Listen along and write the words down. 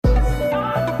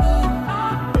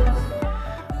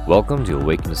Welcome to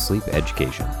Awaken to Sleep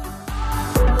Education.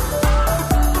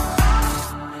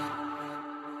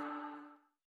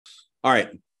 All right,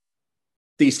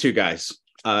 these two guys,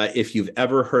 if you've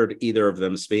ever heard either of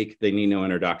them speak, they need no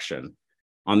introduction.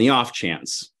 On the off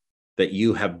chance that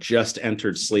you have just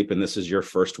entered sleep and this is your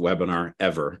first webinar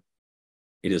ever,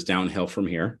 it is downhill from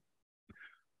here.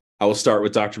 I will start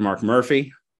with Dr. Mark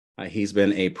Murphy. He's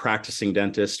been a practicing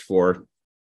dentist for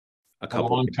a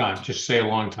long time. Just say a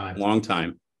long time. Long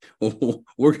time.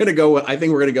 We're going to go with, I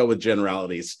think we're going to go with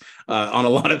generalities on a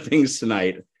lot of things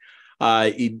tonight.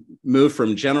 He moved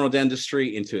from general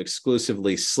dentistry into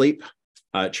exclusively sleep,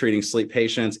 treating sleep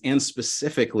patients, and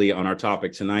specifically on our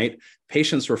topic tonight,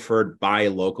 patients referred by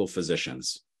local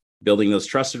physicians, building those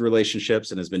trusted relationships,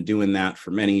 and has been doing that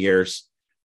for many years.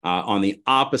 On the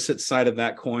opposite side of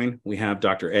that coin, we have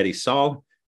Dr. Eddie Sall,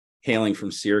 hailing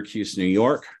from Syracuse, New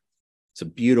York. It's a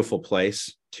beautiful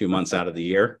place, 2 months out of the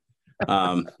year.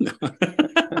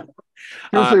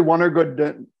 Usually one or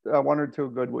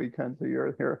two good weekends a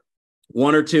year here.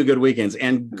 1 or 2 good weekends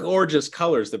and gorgeous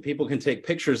colors that people can take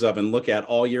pictures of and look at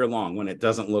all year long when it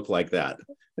doesn't look like that.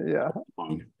 Yeah.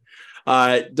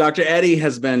 Dr. Eddie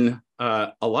has been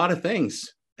a lot of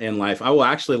things in life. I will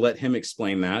actually let him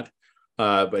explain that.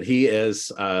 But he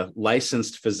is a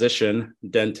licensed physician,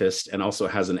 dentist, and also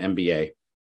has an MBA.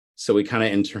 So we kind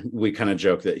of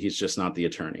joke that he's just not the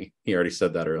attorney. He already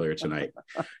said that earlier tonight.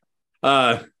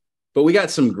 But we got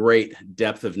some great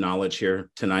depth of knowledge here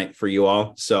tonight for you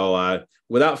all. So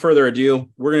without further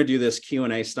ado, we're going to do this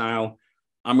Q&A style.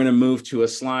 I'm going to move to a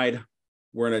slide.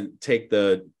 We're going to take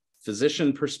the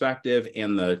physician perspective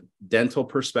and the dental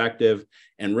perspective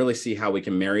and really see how we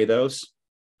can marry those.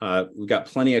 We've got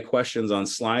plenty of questions on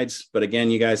slides. But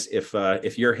again, you guys,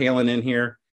 if you're hailing in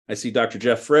here, I see Dr.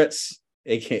 Jeff Fritz,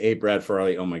 aka Brad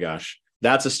Farley. Oh my gosh,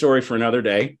 that's a story for another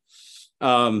day.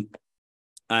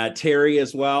 Terry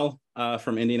as well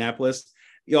from Indianapolis.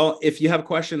 Y'all, if you have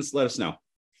questions, let us know.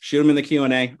 Shoot them in the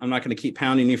Q&A. I'm not going to keep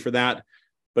pounding you for that.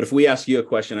 But if we ask you a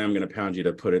question, I'm going to pound you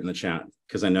to put it in the chat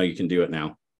because I know you can do it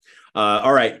now.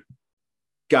 All right,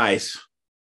 guys,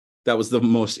 that was the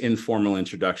most informal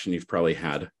introduction you've probably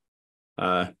had.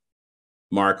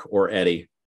 Mark or Eddie,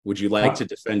 would you like to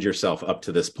defend yourself up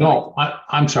to this point? No,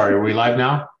 I'm sorry. Are we live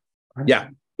now? Yeah.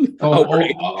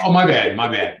 Oh, my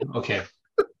bad. Okay.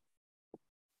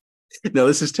 No,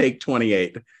 this is take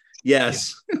 28.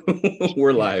 Yes, yeah.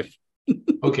 We're live.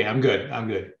 Okay, I'm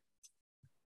good.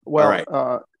 Well, right.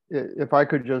 If I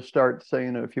could just start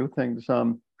saying a few things.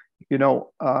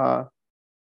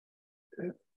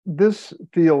 This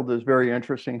field is very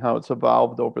interesting how it's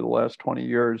evolved over the last 20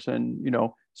 years. And,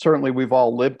 certainly we've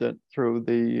all lived it through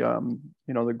the,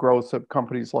 the growth of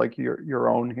companies like your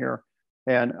own here.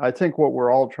 And I think what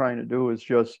we're all trying to do is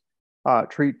just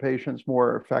treat patients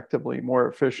more effectively, more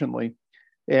efficiently,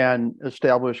 and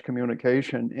establish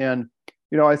communication. And,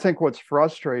 I think what's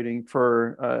frustrating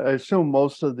for, I assume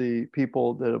most of the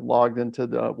people that have logged into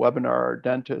the webinar are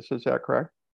dentists. Is that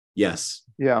correct? Yes.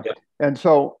 Yeah. And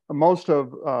so most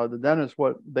of the dentists,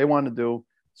 what they want to do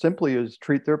simply is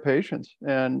treat their patients.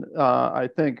 And I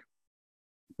think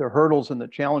the hurdles and the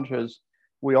challenges,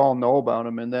 we all know about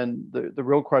them. And then the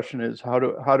real question is how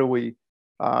do we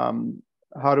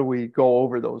go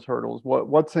over those hurdles?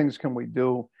 What things can we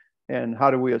do? And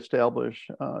how do we establish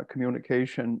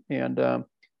communication? And,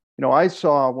 I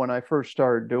saw when I first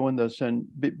started doing this, and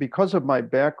because of my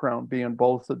background being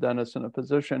both a dentist and a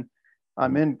physician,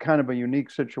 I'm in kind of a unique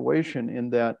situation in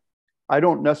that I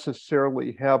don't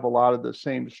necessarily have a lot of the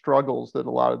same struggles that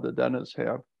a lot of the dentists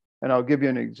have. And I'll give you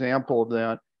an example of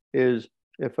that is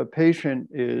if a patient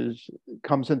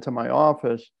comes into my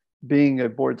office, being a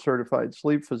board certified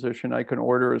sleep physician, I can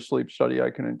order a sleep study,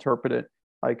 I can interpret it,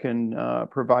 I can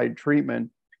provide treatment,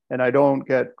 and I don't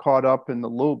get caught up in the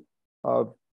loop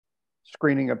of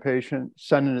screening a patient,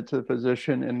 sending it to the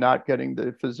physician, and not getting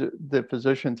the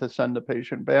physician to send the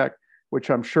patient back, which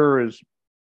I'm sure is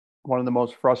one of the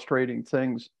most frustrating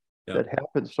things that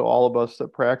happens to all of us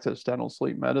that practice dental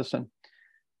sleep medicine.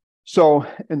 So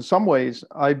in some ways,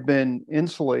 I've been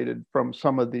insulated from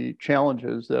some of the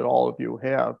challenges that all of you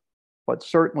have, but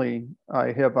certainly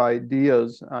I have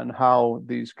ideas on how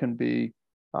these can be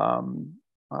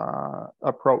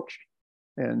approached.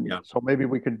 And so maybe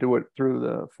we could do it through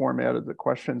the format of the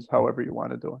questions, however you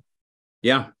want to do it.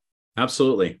 Yeah.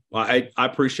 Absolutely. Well, I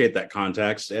appreciate that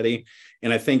context, Eddie.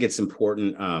 And I think it's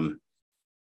important. I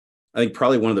think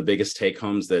probably one of the biggest take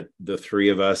homes that the three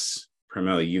of us,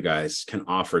 primarily you guys, can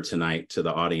offer tonight to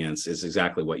the audience is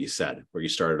exactly what you said, where you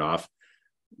started off.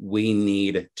 We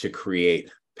need to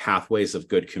create pathways of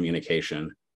good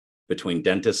communication between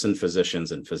dentists and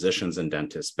physicians and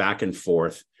dentists back and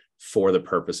forth for the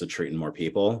purpose of treating more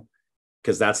people,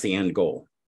 because that's the end goal.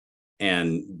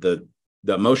 And the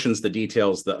emotions, the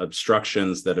details, the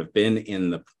obstructions that have been in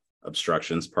the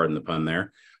obstructions, pardon the pun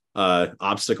there,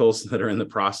 obstacles that are in the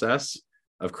process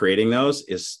of creating those,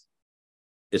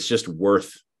 it's just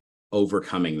worth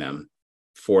overcoming them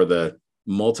for the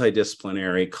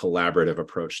multidisciplinary collaborative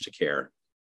approach to care.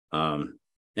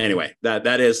 Anyway, that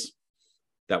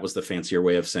was the fancier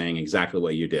way of saying exactly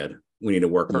what you did. We need to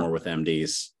work more with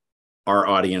MDs. Our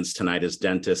audience tonight is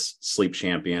dentists, sleep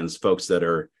champions, folks that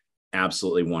are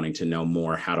absolutely wanting to know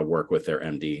more how to work with their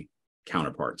MD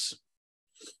counterparts.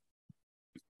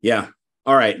 Yeah.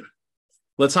 All right.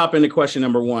 Let's hop into question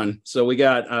number one. So we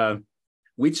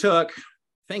took,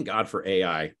 thank God for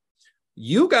AI.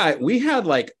 We had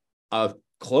like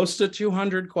close to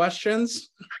 200 questions,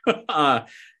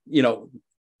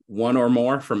 one or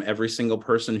more from every single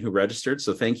person who registered.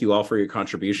 So thank you all for your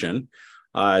contribution.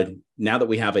 Now that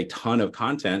we have a ton of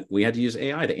content, we had to use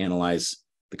AI to analyze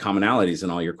the commonalities in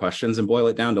all your questions and boil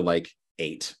it down to like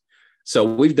 8. So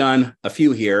we've done a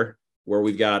few here where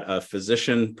we've got a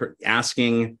physician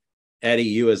asking Eddie,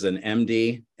 you as an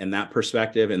MD, and that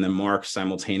perspective, and then Mark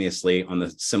simultaneously on the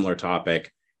similar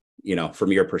topic,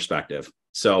 from your perspective.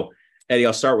 So Eddie,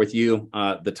 I'll start with you.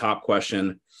 The top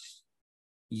question.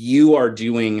 You are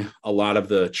doing a lot of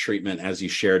the treatment as you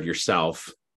shared yourself,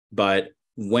 but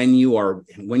when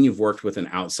you've worked with an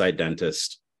outside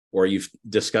dentist or you've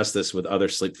discussed this with other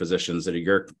sleep physicians that are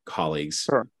your colleagues,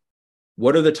 Sure.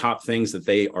 What are the top things that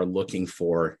they are looking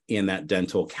for in that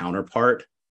dental counterpart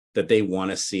that they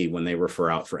want to see when they refer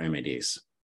out for MADs?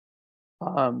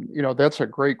 That's a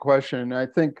great question. I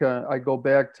think I go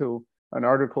back to an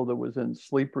article that was in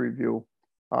Sleep Review.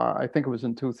 I think it was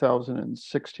in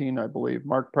 2016, I believe.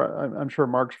 I'm sure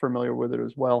Mark's familiar with it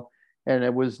as well. And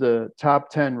it was the top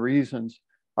 10 reasons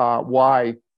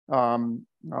why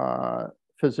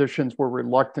physicians were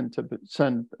reluctant to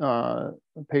send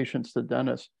patients to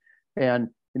dentists. And,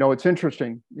 it's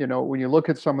interesting, when you look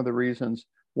at some of the reasons,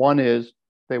 one is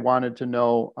they wanted to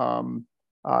know,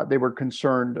 they were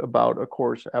concerned about, of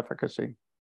course, efficacy,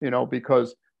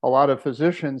 because a lot of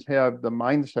physicians have the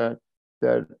mindset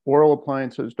that oral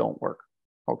appliances don't work,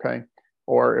 okay?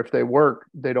 Or if they work,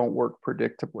 they don't work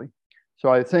predictably. So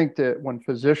I think that when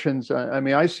physicians,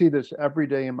 I see this every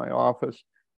day in my office,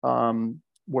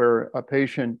 where a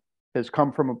patient has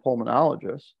come from a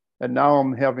pulmonologist, and now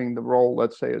I'm having the role,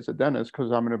 let's say, as a dentist,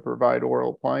 because I'm going to provide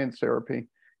oral appliance therapy.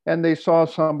 And they saw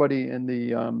somebody in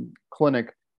the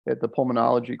clinic, at the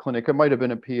pulmonology clinic. It might have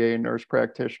been a PA, nurse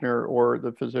practitioner, or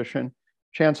the physician.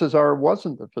 Chances are it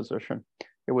wasn't the physician.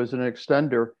 It was an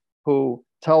extender who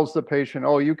tells the patient,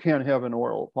 oh, you can't have an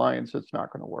oral appliance, it's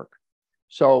not going to work.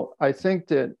 So I think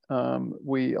that a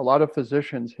lot of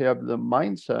physicians have the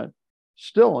mindset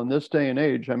still in this day and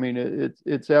age.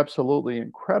 It's absolutely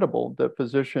incredible that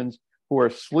physicians who are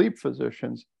sleep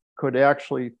physicians could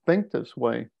actually think this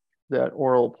way, that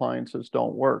oral appliances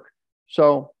don't work.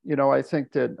 So, I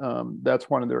think that that's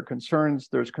one of their concerns.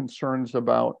 There's concerns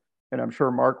about, and I'm sure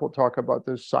Mark will talk about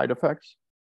this, side effects.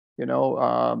 A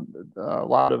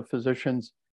lot of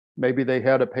physicians, maybe they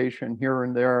had a patient here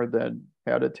and there that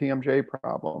had a TMJ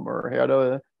problem, or had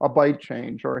a bite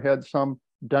change, or had some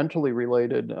dentally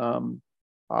related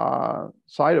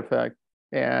side effect.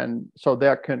 And so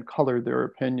that can color their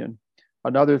opinion.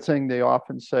 Another thing they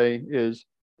often say is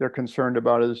they're concerned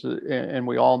about is, and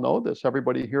we all know this,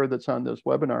 everybody here that's on this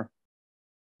webinar,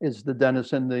 is the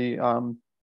dentist in the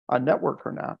network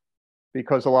or not?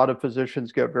 Because a lot of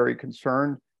physicians get very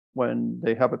concerned when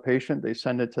they have a patient, they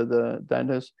send it to the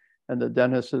dentist, and the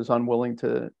dentist is unwilling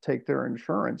to take their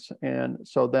insurance. And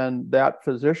so then that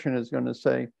physician is going to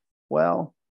say,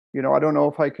 well, I don't know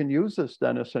if I can use this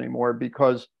dentist anymore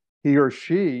because he or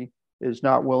she is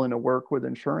not willing to work with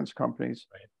insurance companies.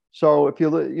 Right. So if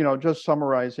just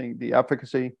summarizing the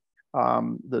efficacy,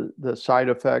 the side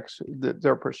effects,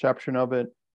 their perception of it,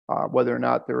 whether or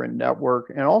not they're in network,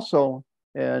 and also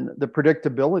the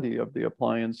predictability of the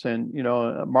appliance. And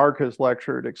Mark has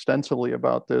lectured extensively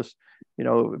about this,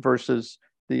 versus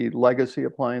the legacy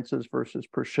appliances versus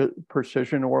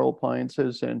precision oral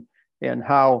appliances, and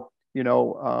how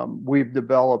we've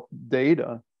developed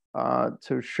data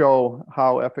to show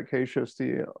how efficacious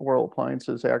the oral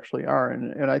appliances actually are.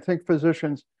 And I think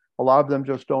physicians, a lot of them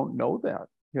just don't know that,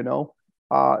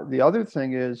 The other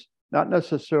thing is not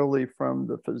necessarily from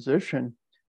the physician,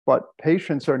 but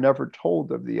patients are never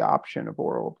told of the option of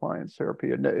oral appliance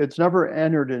therapy. It's never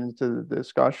entered into the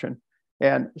discussion.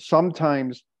 And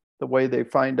sometimes the way they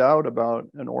find out about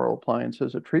an oral appliance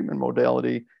as a treatment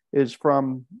modality is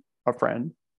from a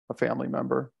friend, a family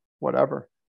member, whatever.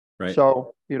 Right.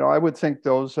 So, I would think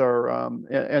those are,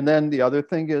 and then the other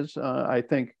thing is, I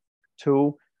think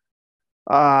too,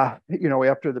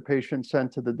 after the patient's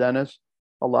sent to the dentist,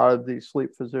 a lot of the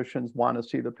sleep physicians want to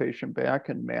see the patient back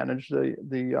and manage the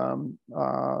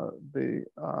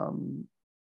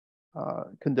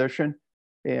condition.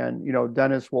 And,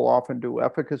 dentists will often do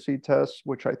efficacy tests,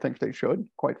 which I think they should,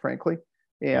 quite frankly.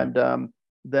 And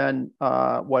then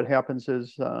what happens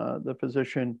is the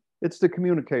physician, it's the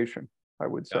communication, I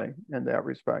would say, in that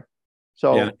respect.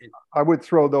 So I would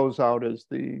throw those out as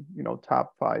the,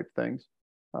 top 5 things.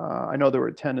 I know there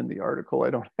were 10 in the article. I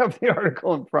don't have the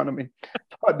article in front of me,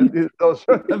 but those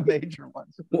are the major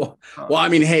ones. Well, I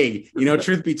mean, hey,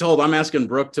 truth be told, I'm asking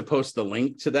Brooke to post the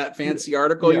link to that fancy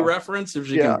article you referenced if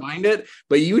she can find it,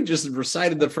 but you just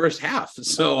recited the first half.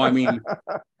 So, I mean,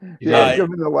 I've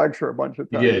given the lecture a bunch of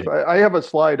times. I have a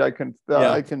slide. I can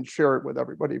share it with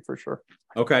everybody for sure.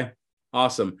 Okay.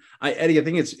 Awesome. Eddie, I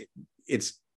think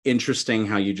it's interesting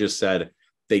how you just said,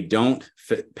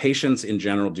 patients in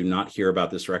general do not hear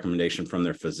about this recommendation from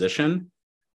their physician.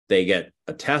 They get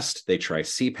a test, they try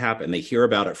CPAP, and they hear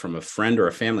about it from a friend or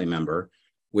a family member,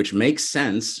 which makes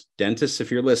sense. Dentists,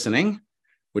 if you're listening,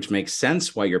 which makes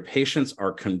sense why your patients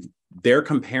are they're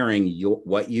comparing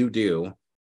what you do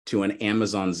to an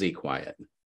Amazon Z Quiet.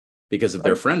 Because if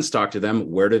their friends talk to them,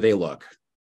 where do they look?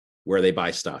 Where they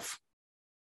buy stuff?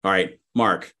 All right,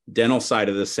 Mark, dental side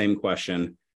of the same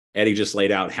question. Eddie just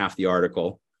laid out half the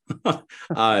article.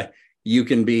 You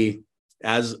can be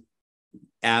as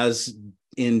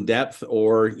in depth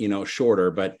or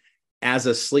shorter, but as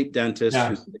a sleep dentist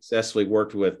who successfully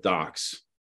worked with docs,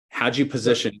 how'd you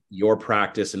position your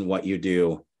practice and what you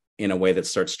do in a way that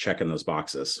starts checking those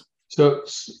boxes? So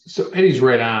Eddie's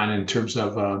right on in terms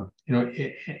of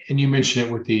and you mentioned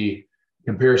it with the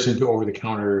comparison to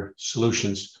over-the-counter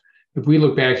solutions. If we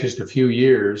look back just a few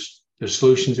years, the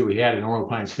solutions that we had in oral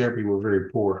appliance therapy were very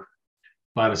poor.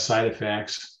 A lot of side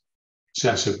effects,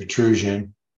 excessive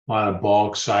protrusion, a lot of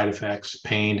bulk side effects,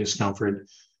 pain, discomfort.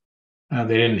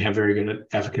 They didn't have very good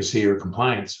efficacy or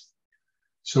compliance.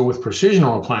 So with precision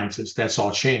oral appliances, that's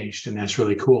all changed, and that's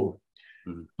really cool.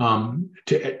 Mm-hmm.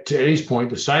 To Eddie's point,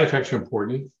 the side effects are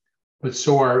important, but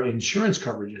so are insurance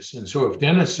coverages. And so if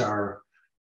dentists are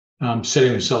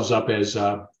setting themselves up as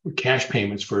cash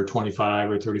payments for $2,500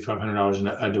 or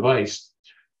 $3,500 a device,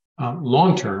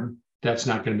 long term, that's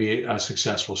not going to be a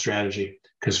successful strategy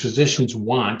because physicians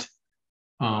want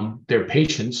their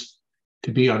patients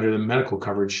to be under the medical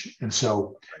coverage. And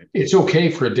so it's okay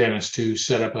for a dentist to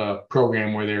set up a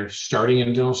program where they're starting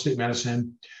in dental sleep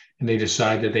medicine and they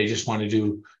decide that they just want to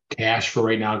do cash for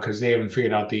right now because they haven't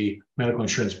figured out the medical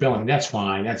insurance billing. That's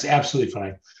fine. That's absolutely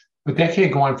fine. But that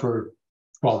can't go on for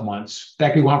 12 months.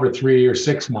 That could go on for 3 or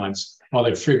 6 months while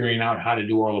they're figuring out how to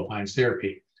do oral appliance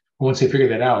therapy. But once they figure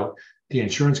that out, the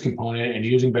insurance component and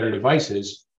using better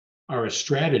devices are a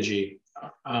strategy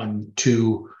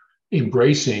to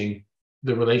embracing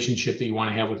the relationship that you want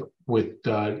to have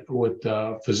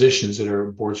with physicians that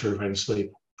are board certified in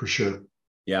sleep, for sure.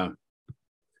 Yeah,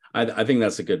 I think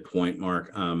that's a good point,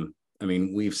 Mark. I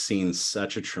mean, we've seen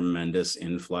such a tremendous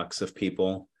influx of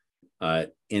people,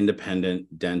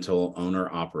 independent dental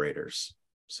owner operators.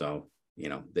 So,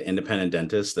 the independent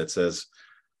dentist that says,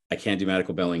 I can't do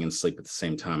medical billing and sleep at the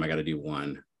same time. I got to do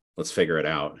one. Let's figure it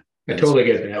out. I totally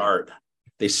get that.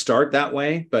 They start that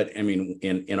way. But I mean,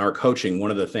 in our coaching,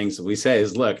 one of the things that we say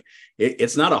is, look,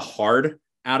 it's not a hard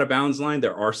out of bounds line.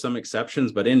 There are some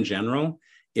exceptions, but in general,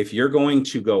 if you're going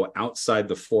to go outside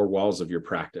the 4 walls of your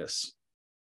practice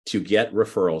to get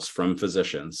referrals from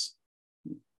physicians,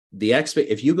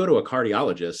 if you go to a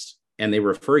cardiologist and they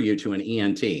refer you to an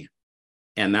ENT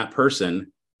and that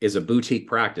person is a boutique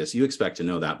practice, you expect to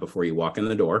know that before you walk in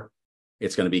the door.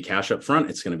 It's going to be cash up front.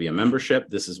 It's going to be a membership.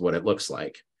 This is what it looks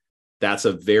like. That's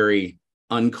a very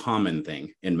uncommon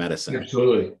thing in medicine.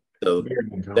 Absolutely. So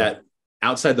that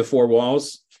outside the 4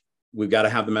 walls, we've got to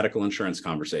have the medical insurance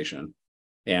conversation.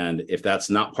 And if that's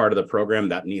not part of the program,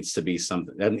 that needs to be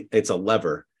something. It's a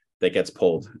lever that gets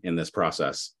pulled in this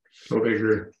process. Totally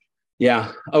agree.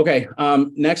 Yeah. Okay.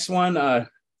 Next one.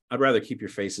 I'd rather keep your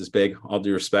faces big, all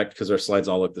due respect, because our slides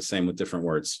all look the same with different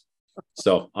words.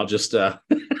 So I'll just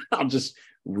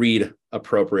read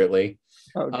appropriately.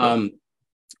 Okay.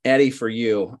 Eddie, for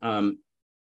you,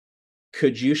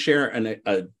 could you share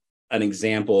an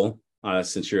example,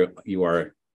 since you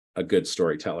are a good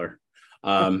storyteller,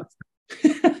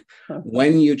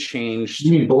 when you changed?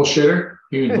 You mean bullshitter?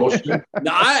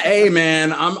 No, hey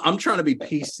man, I'm trying to be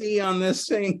PC on this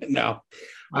thing. No,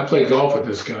 I play golf with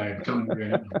this guy.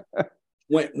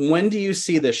 When do you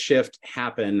see the shift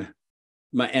happen?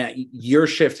 Your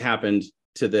shift happened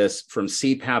to this from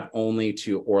CPAP only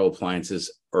to oral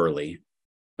appliances early?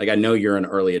 Like, I know you're an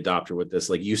early adopter with this,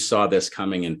 like you saw this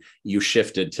coming and you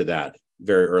shifted to that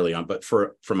very early on, but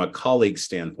from a colleague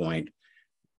standpoint,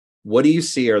 what do you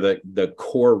see are the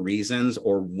core reasons,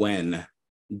 or when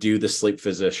do the sleep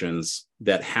physicians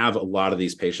that have a lot of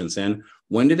these patients in,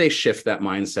 when do they shift that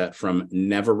mindset from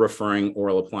never referring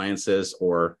oral appliances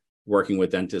or working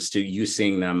with dentists to you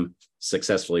seeing them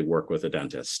successfully work with a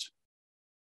dentist?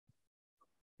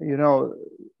 You know,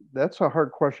 that's a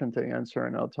hard question to answer,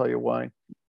 and I'll tell you why.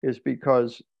 Is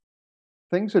because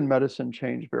things in medicine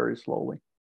change very slowly.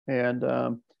 And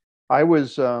I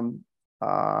was in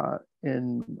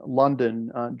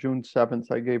London on June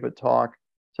 7th. I gave a talk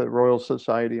to the Royal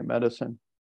Society of Medicine.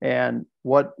 And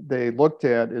what they looked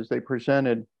at is they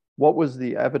presented what was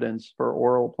the evidence for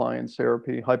oral appliance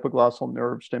therapy, hypoglossal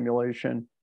nerve stimulation,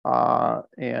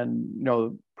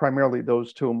 and primarily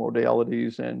those two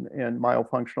modalities, and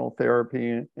myofunctional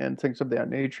therapy and things of that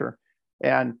nature.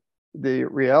 And the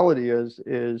reality is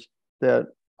that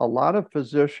a lot of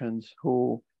physicians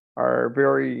who are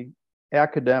very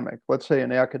academic, let's say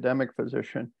an academic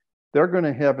physician, they're going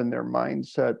to have in their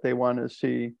mindset, they want to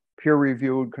see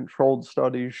peer-reviewed controlled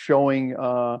studies showing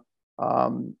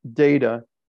data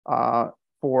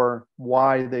for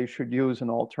why they should use an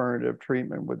alternative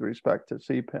treatment with respect to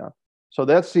CPAP. So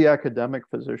that's the academic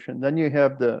physician. Then you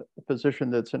have the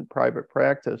physician that's in private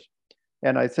practice.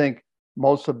 And I think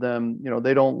most of them,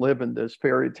 they don't live in this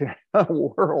fairy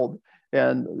tale world.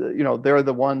 And, they're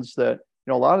the ones that,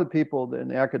 a lot of people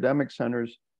in academic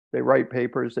centers, they write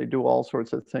papers, they do all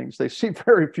sorts of things. They see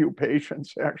very few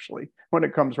patients, actually, when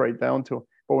it comes right down to it.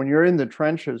 But when you're in the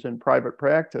trenches in private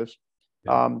practice,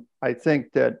 I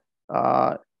think that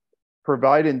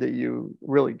providing that you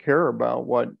really care about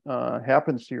what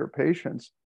happens to your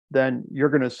patients, then you're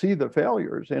going to see the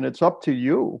failures. And it's up to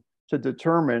you to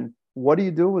determine, what do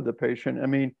you do with the patient? I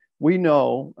mean, we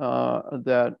know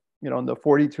that, in the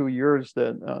 42 years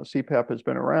that CPAP has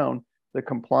been around, the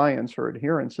compliance or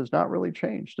adherence has not really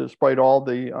changed, despite all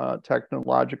the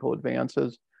technological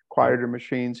advances, quieter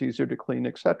machines, easier to clean,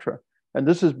 et cetera. And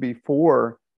this is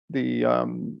before the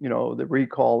the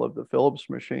recall of the Philips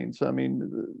machines. I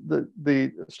mean,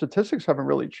 the statistics haven't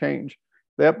really changed.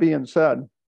 That being said,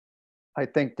 I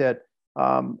think that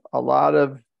a lot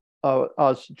of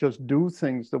us just do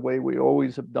things the way we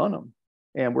always have done them,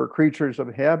 and we're creatures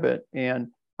of habit.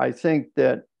 And I think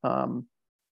that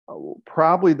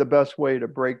probably the best way to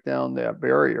break down that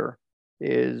barrier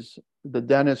is the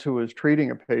dentist who is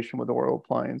treating a patient with oral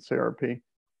appliance therapy,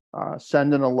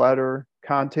 sending a letter,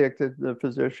 contacted the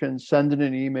physician, sending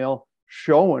an email,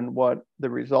 showing what the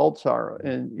results are,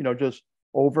 and just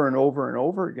over and over and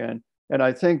over again. And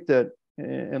I think that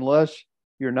unless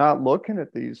you're not looking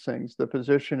at these things, the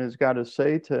physician has got to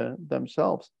say to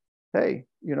themselves, hey,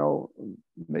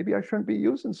 maybe I shouldn't be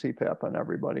using CPAP on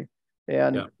everybody.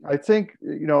 And I think,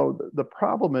 the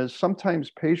problem is sometimes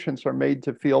patients are made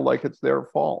to feel like it's their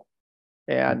fault.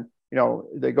 And,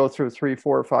 they go through 3,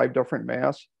 4, 5 different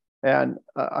masks. And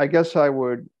I guess I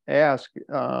would ask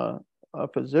a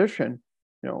physician,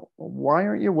 why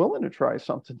aren't you willing to try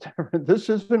something different? This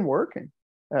has been working,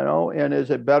 and is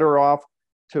it better off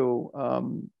to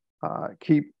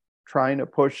keep trying to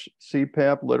push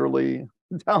CPAP literally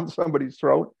down somebody's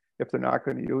throat if they're not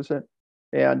going to use it?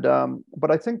 And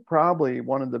but I think probably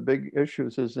one of the big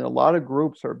issues is a lot of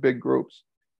groups are big groups,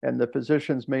 and the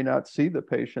physicians may not see the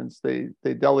patients.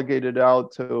 They delegate it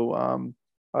out to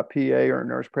a PA or a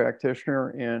nurse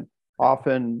practitioner, and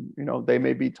often they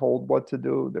may be told what to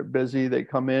do. They're busy. They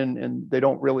come in and they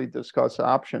don't really discuss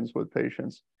options with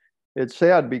patients. It's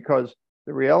sad because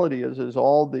the reality is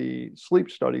all the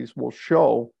sleep studies will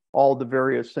show all the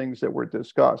various things that were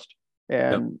discussed.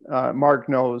 And Mark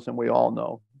knows, and we all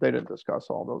know, they didn't discuss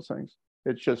all those things.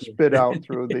 It's just spit out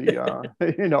through the,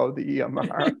 the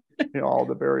EMR, all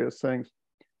the various things.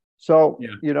 So,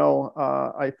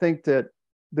 I think that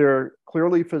there are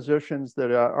clearly physicians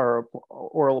that are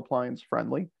oral appliance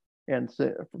friendly, and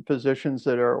physicians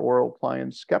that are oral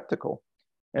appliance skeptical.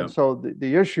 And so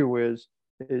the issue is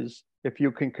if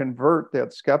you can convert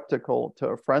that skeptical to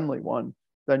a friendly one,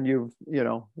 then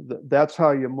that's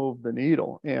how you move the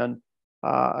needle. And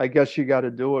I guess you got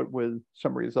to do it with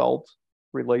some results,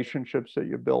 relationships that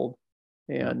you build.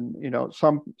 And,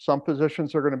 some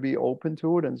physicians are going to be open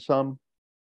to it, and some,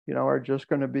 are just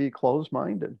going to be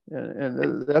closed-minded.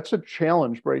 And that's a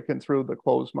challenge, breaking through the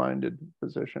closed-minded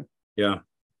physician. Yeah.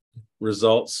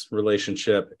 Results,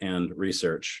 relationship, and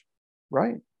research.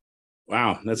 Right.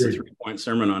 Wow. That's a 3-point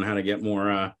sermon on how to get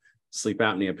more sleep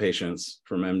apnea patients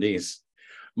from MDs.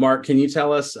 Mark, can you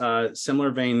tell us,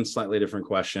 similar vein, slightly different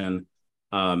question,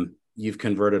 You've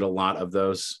converted a lot of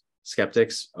those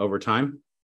skeptics over time.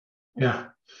 Yeah.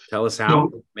 Tell us how.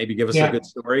 Maybe give us a good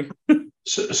story.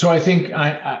 So I think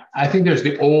I think there's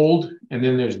the old and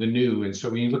then there's the new. And so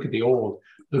when you look at the old,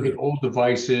 look at old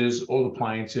devices, old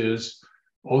appliances,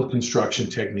 old construction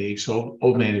techniques,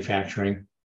 old manufacturing.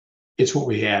 It's what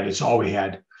we had. It's all we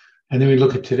had. And then we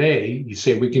look at today, you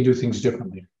say we can do things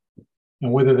differently.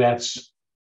 And whether that's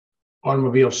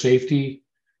automobile safety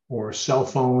or cell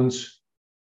phones,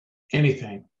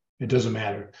 anything, it doesn't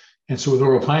matter. And so with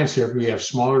oral appliance therapy, we have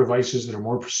smaller devices that are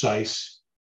more precise,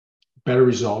 better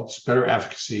results, better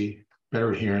efficacy,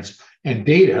 better adherence, and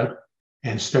data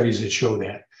and studies that show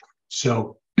that.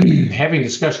 So having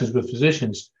discussions with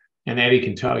physicians, and Eddie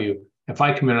can tell you, if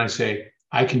I come in and I say,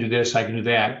 I can do this, I can do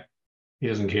that, he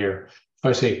doesn't care. If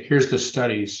I say, here's the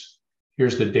studies,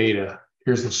 here's the data,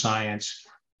 here's the science,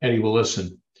 Eddie will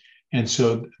listen. And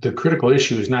so the critical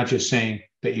issue is not just saying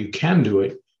that you can do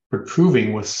it, but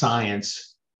proving with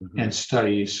science and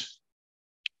studies,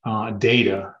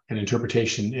 data and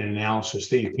interpretation and analysis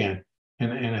that you can.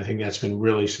 And I think that's been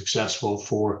really successful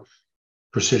for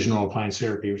precision oral appliance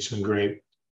therapy, which has been great.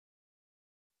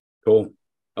 Cool.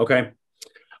 Okay.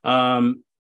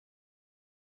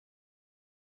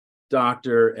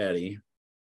 Dr. Eddie,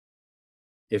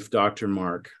 if Dr.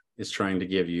 Mark is trying to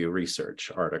give you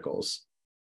research articles,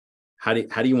 how do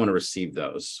you want to receive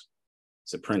those?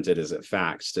 Is it printed? Is it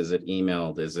faxed? Is it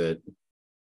emailed? Is it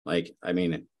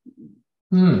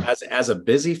as a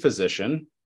busy physician?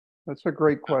 That's a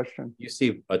great question. You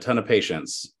see a ton of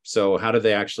patients. So how do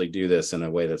they actually do this in a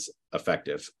way that's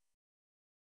effective?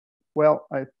 Well,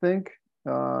 I think,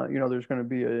 there's going to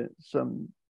be some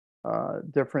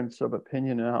difference of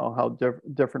opinion in how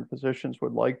different physicians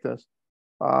would like this.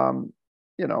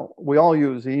 We all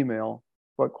use email,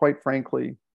 but quite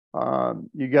frankly,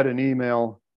 you get an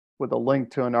email with a link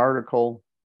to an article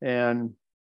and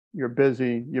you're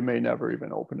busy, you may never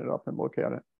even open it up and look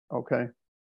at it. Okay.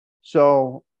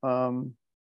 So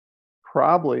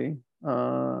probably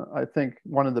I think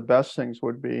one of the best things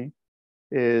would be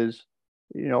is,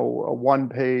 a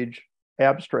one-page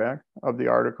abstract of the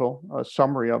article, a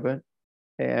summary of it,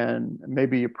 and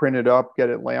maybe you print it up, get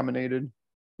it laminated,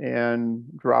 and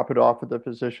drop it off at the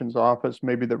physician's office.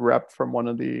 Maybe the rep from one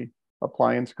of the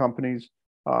appliance companies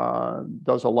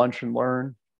does a lunch and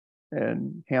learn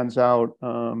and hands out,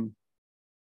 2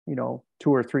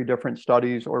 or 3 different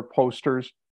studies or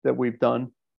posters that we've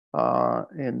done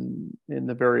in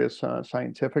the various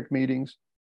scientific meetings.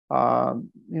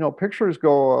 Pictures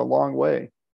go a long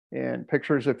way, and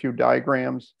pictures, a few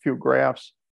diagrams, a few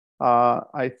graphs.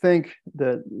 I think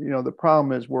that, the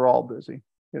problem is we're all busy,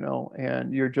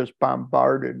 and you're just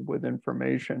bombarded with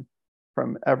information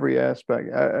from every aspect,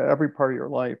 every part of your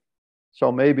life. So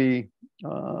maybe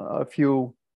a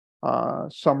few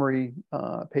summary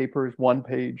papers, 1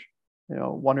 page,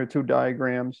 1 or 2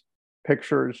 diagrams,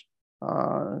 pictures,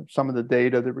 some of the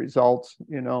data, the results,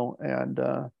 and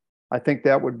I think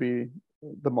that would be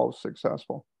the most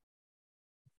successful.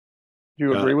 Do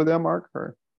you agree with that, Mark?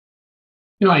 Or?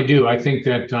 I do. I think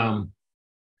that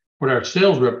what our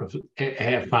sales rep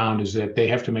have found is that they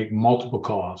have to make multiple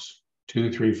calls,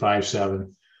 2, 3, 5,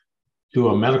 7, to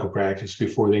a medical practice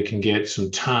before they can get some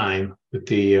time with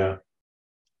the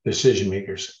decision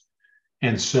makers.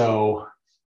 And so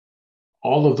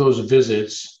all of those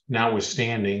visits,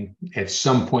 notwithstanding, at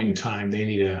some point in time, they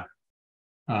need a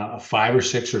 5 or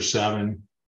 6 or 7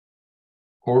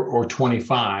 or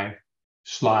 25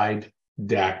 slide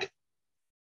deck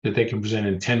that they can present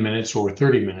in 10 minutes or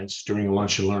 30 minutes during a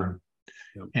lunch and learn.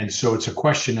 Yep. And so it's a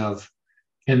question of,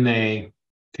 can they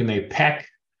peck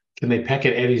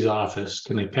at Eddie's office?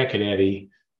 Can they peck at Eddie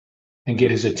and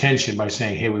get his attention by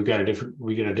saying, hey, we got a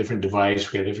different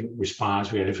device, we got a different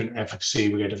response, we got different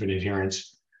efficacy, we got different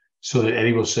adherence, so that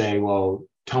Eddie will say, well,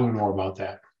 tell me more about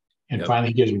that. And finally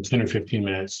he gives them 10 or 15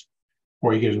 minutes,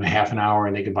 or he gives them a half an hour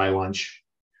and they can buy lunch.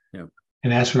 Yep.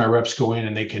 And that's when our reps go in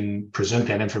and they can present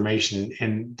that information.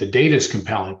 And the data is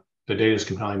compelling. But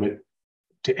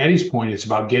to Eddie's point, it's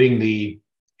about getting the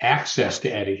access to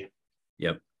Eddie.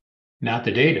 Yep. Not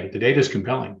the data. The data is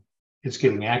compelling. It's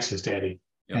getting access to Eddie.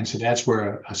 Yep. And so that's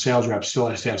where a sales rep still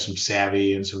has to have some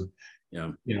savvy and some,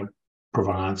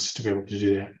 Provence to be able to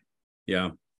do that. Yeah.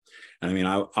 I mean,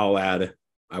 I'll add,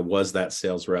 I was that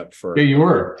sales rep for. Yeah, you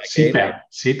were.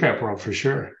 CPAP world for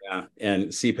sure. Yeah. And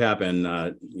CPAP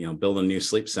and, building new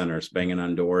sleep centers, banging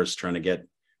on doors, trying to get,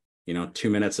 2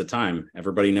 minutes at a time.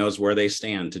 Everybody knows where they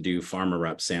stand to do pharma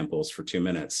rep samples for 2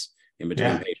 minutes in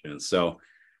between patients. So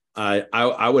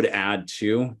I would add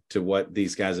to what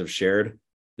these guys have shared.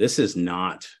 This is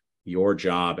not your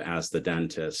job as the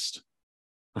dentist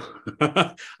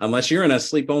Unless you're in a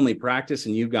sleep only practice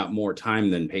and you've got more time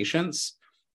than patients,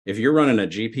 if you're running a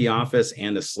GP office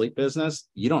and a sleep business,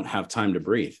 you don't have time to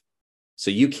breathe. So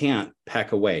you can't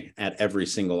peck away at every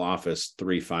single office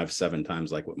 3, 5, 7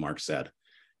 times, like what Mark said.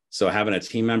 So having a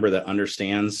team member that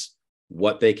understands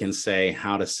what they can say,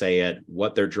 how to say it,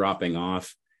 what they're dropping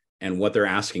off, and what they're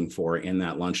asking for in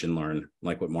that lunch and learn,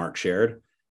 like what Mark shared,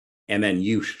 and then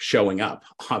you showing up,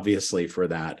 obviously, for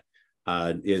that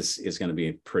is going to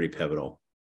be pretty pivotal.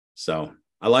 So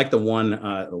I like the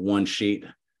one sheet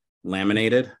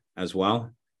laminated as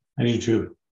well. I need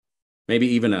to. Maybe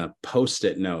even a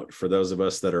Post-it note for those of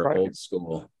us that are Right. old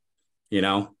school, you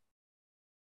know?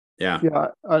 Yeah. Yeah.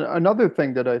 Another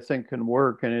thing that I think can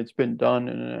work, and it's been done,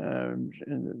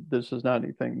 and this is not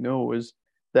anything new, is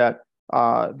that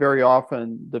very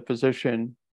often the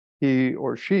physician, he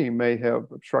or she may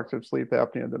have obstructive sleep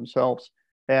apnea themselves.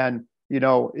 And,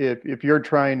 if you're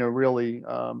trying to really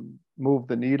move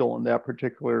the needle in that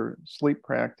particular sleep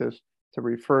practice to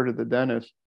refer to the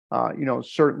dentist,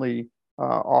 certainly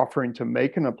offering to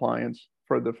make an appliance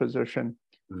for the physician.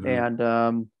 And,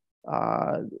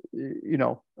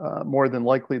 more than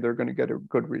likely they're going to get a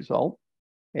good result.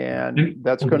 And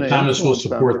that's going to Thomas will influence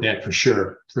them. support that for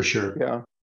sure. Yeah.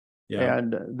 Yeah.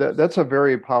 And that's a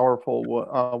very powerful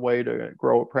way to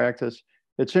grow a practice.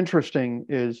 It's interesting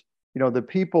is, the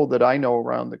people that I know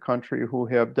around the country who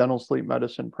have dental sleep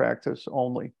medicine practice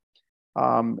only.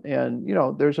 And,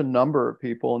 there's a number of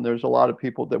people, and there's a lot of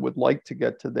people that would like to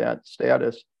get to that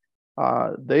status.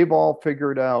 They've all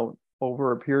figured out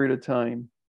over a period of time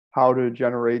how to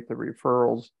generate the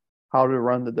referrals, how to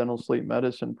run the dental sleep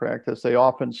medicine practice. They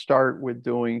often start with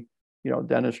doing,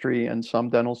 dentistry and some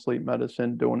dental sleep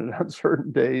medicine, doing it on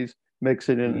certain days, mix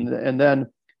it in. And then,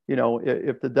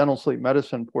 if the dental sleep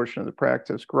medicine portion of the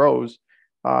practice grows,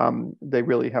 they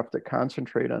really have to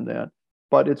concentrate on that.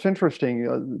 But it's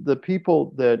interesting, the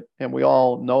people that, and we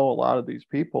all know a lot of these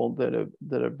people that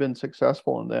have been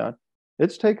successful in that,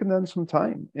 it's taken them some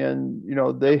time. And,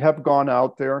 they have gone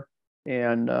out there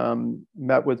and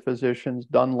met with physicians,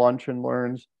 done lunch and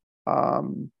learns,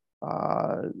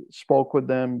 spoke with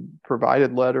them,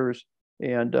 provided letters.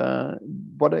 And,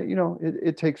 but,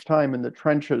 it takes time in the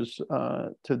trenches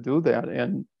to do that.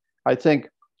 And I think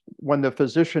when the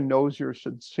physician knows you're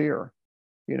sincere,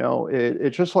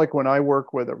 it's just like when I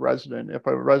work with a resident. If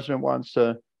a resident wants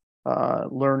to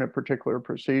learn a particular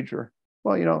procedure,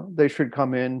 well, they should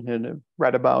come in and have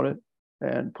read about it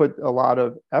and put a lot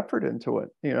of effort into it,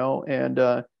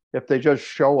 and if they just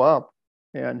show up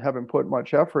and haven't put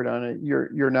much effort on it,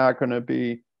 you're not going to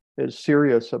be as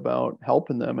serious about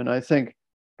helping them. And I think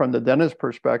from the dentist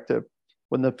perspective,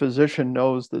 when the physician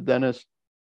knows the dentist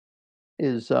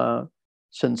is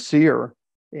sincere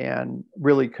and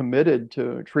really committed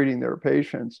to treating their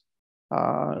patients,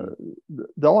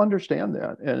 they'll understand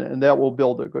that, and that will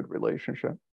build a good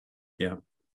relationship. Yeah.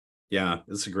 Yeah,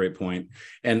 that's a great point.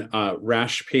 And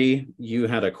Rash P, you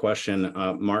had a question.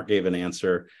 Mark gave an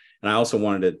answer, and I also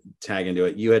wanted to tag into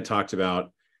it. You had talked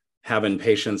about having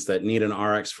patients that need an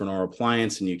RX for an oral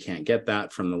appliance, and you can't get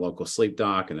that from the local sleep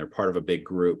doc, and they're part of a big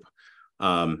group.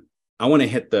 I want to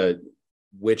hit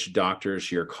which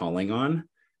doctors you're calling on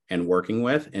and working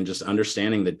with, and just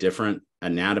understanding the different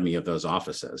anatomy of those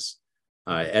offices.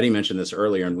 Eddie mentioned this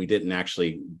earlier, and we didn't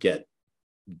actually get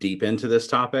deep into this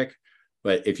topic.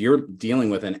 But if you're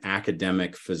dealing with an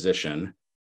academic physician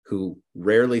who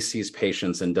rarely sees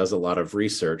patients and does a lot of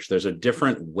research, there's a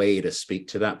different way to speak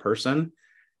to that person.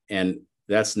 And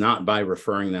that's not by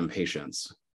referring them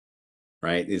patients,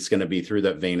 right? It's going to be through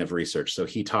that vein of research. So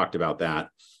he talked about that.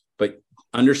 But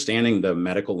understanding the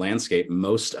medical landscape,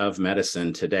 most of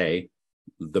medicine today,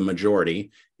 the majority,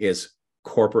 is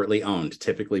corporately owned,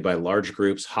 typically by large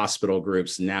groups, hospital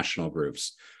groups, national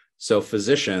groups. So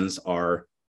physicians are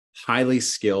highly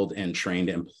skilled and trained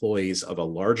employees of a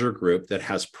larger group that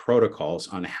has protocols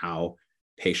on how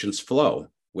patients flow,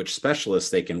 which specialists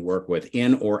they can work with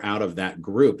in or out of that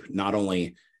group, not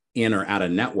only in or out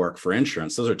of network for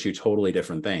insurance. Those are two totally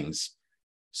different things.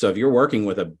 So if you're working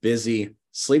with a busy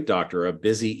sleep doctor, a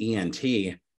busy ENT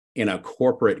in a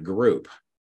corporate group,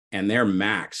 and they're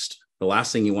maxed, the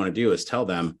last thing you want to do is tell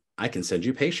them, I can send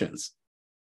you patients,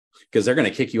 because they're going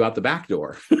to kick you out the back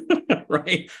door.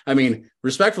 Right? I mean,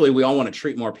 respectfully, we all want to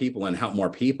treat more people and help more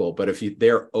people, but if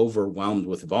they're overwhelmed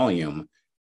with volume,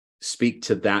 speak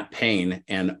to that pain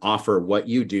and offer what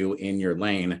you do in your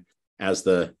lane as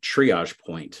the triage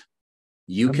point.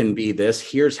 You can be this.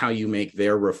 Here's how you make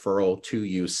their referral to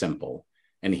you simple.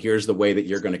 And here's the way that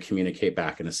you're going to communicate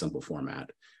back in a simple format.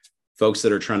 Folks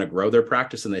that are trying to grow their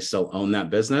practice and they still own that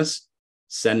business,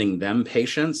 sending them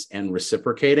patients and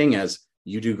reciprocating as,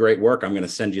 you do great work. I'm going to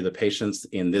send you the patients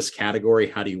in this category.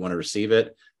 How do you want to receive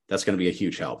it? That's going to be a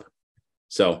huge help.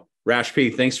 So Rash P,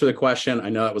 thanks for the question. I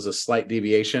know that was a slight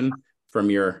deviation from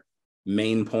your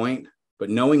main point, but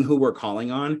knowing who we're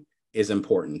calling on is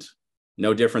important.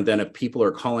 No different than if people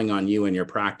are calling on you in your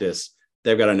practice,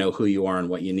 they've got to know who you are and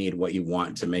what you need, what you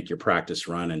want to make your practice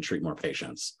run and treat more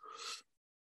patients.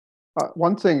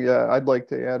 One thing I'd like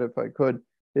to add, if I could,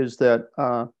 is that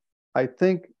I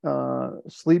think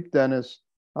sleep dentists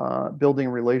building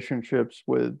relationships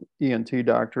with ENT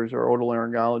doctors or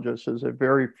otolaryngologists is a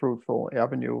very fruitful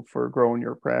avenue for growing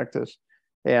your practice.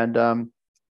 And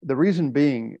the reason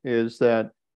being is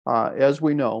that, as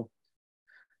we know,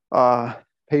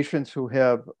 patients who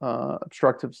have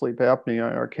obstructive sleep apnea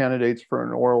are candidates for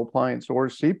an oral appliance or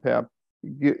CPAP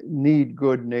need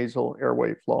good nasal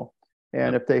airway flow.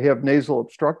 And if they have nasal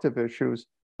obstructive issues,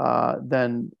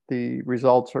 then the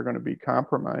results are going to be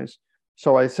compromised.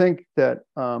 So I think that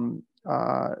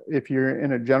if you're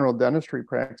in a general dentistry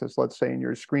practice, let's say, and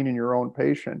you're screening your own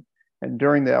patient, and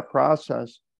during that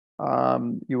process,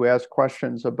 you ask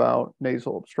questions about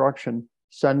nasal obstruction,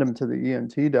 send them to the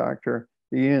ENT doctor.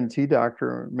 The ENT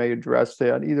doctor may address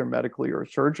that either medically or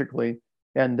surgically,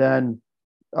 and then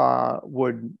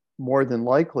would more than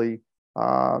likely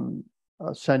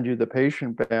send you the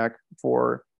patient back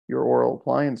for your oral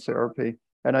appliance therapy.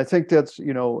 And I think that's,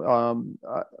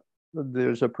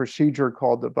 there's a procedure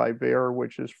called the Vivere,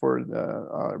 which is for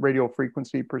the radio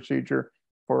frequency procedure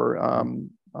for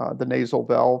the nasal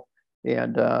valve.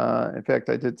 And in fact,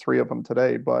 I did 3 of them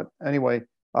today. But anyway,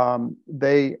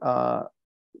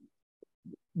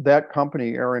 that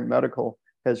company, Aaron Medical,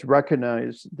 has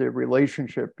recognized the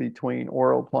relationship between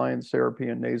oral appliance therapy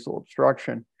and nasal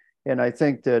obstruction. And I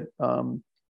think that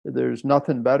there's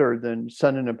nothing better than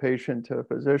sending a patient to a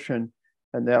physician,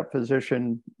 and that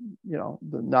physician,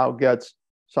 now gets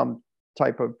some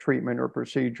type of treatment or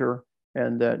procedure,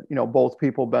 and that, both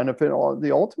people benefit.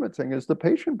 The ultimate thing is the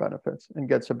patient benefits and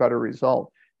gets a better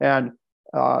result. And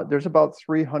there's about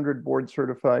 300 board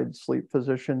certified sleep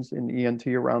physicians in ENT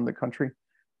around the country.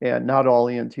 And not all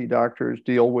ENT doctors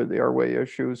deal with airway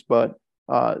issues, but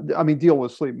deal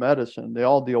with sleep medicine. They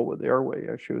all deal with airway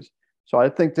issues. So I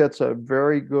think that's a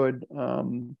very good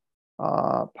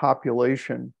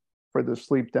population for the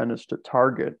sleep dentist to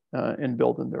target in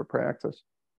building their practice.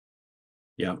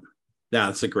 Yeah,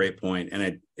 that's a great point.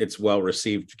 And it's well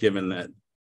received, given that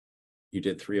you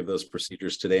did 3 of those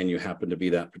procedures today and you happen to be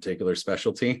that particular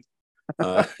specialty.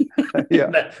 Yeah,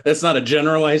 that's not a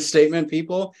generalized statement,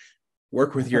 people.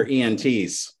 Work with your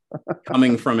ENTs.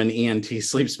 Coming from an ENT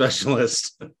sleep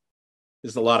specialist,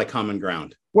 there's a lot of common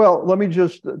ground. Well, let me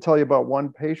just tell you about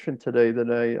one patient today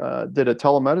that I did a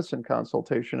telemedicine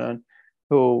consultation on,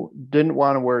 who didn't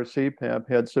want to wear CPAP,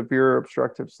 had severe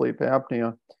obstructive sleep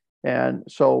apnea. And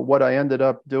so what I ended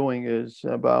up doing is,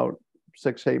 about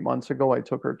 6-8 months ago, I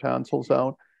took her tonsils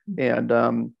out,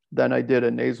 and then I did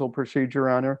a nasal procedure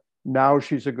on her. Now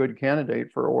she's a good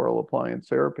candidate for oral appliance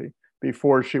therapy.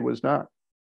 Before, she was not.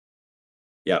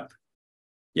 Yep.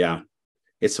 Yeah.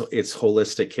 It's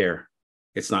holistic care.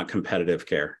 It's not competitive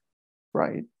care.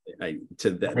 Right.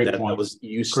 That was,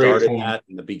 you started that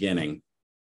in the beginning,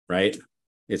 right?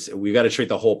 We got to treat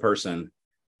the whole person,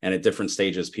 and at different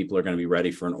stages, people are going to be ready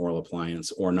for an oral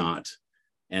appliance or not.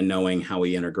 And knowing how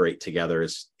we integrate together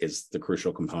is the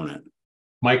crucial component.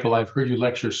 Michael, I've heard you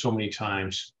lecture so many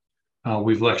times.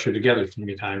 We've lectured together so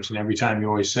many times, and every time you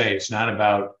always say, it's not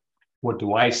about what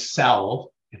do I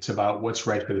sell, it's about what's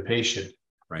right for the patient.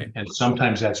 Right. And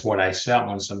sometimes that's what I sell,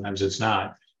 and sometimes it's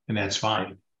not, and that's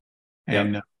fine.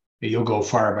 And you'll go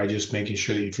far by just making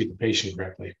sure that you treat the patient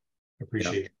correctly.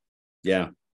 Appreciate it. Yeah.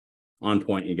 On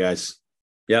point, you guys.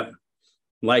 Yep.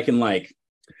 Like and like.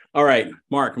 All right,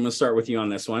 Mark, I'm going to start with you on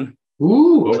this one.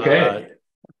 Ooh, okay.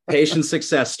 Patient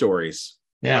success stories.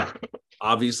 Yeah.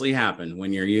 Obviously happen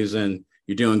when you're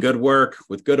doing good work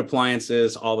with good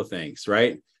appliances, all the things,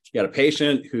 right? You got a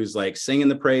patient who's like singing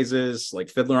the praises, like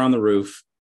Fiddler on the Roof.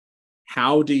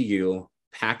 How do you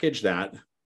package that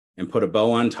and put a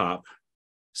bow on top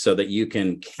so that you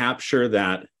can capture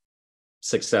that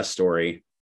success story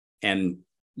and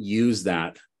use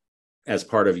that as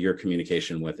part of your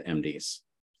communication with MDs?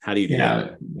 How do you do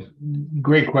that?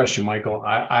 Great question, Michael.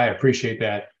 I appreciate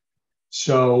that.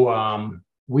 So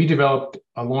we developed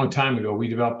a long time ago,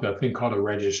 a thing called a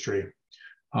registry.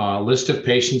 List of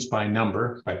patients by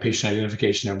number, by patient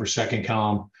identification number, second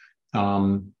column,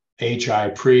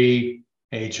 AHI pre,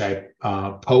 AHI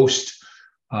post,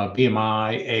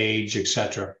 BMI, age,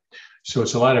 etc. So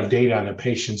it's a lot of data on the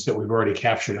patients that we've already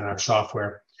captured in our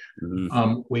software.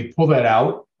 Mm-hmm. We pull that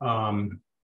out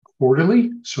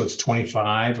quarterly, so it's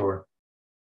 25 or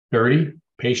 30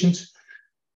 patients.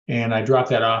 And I drop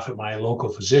that off at my local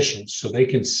physicians so they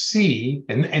can see,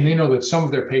 and they know that some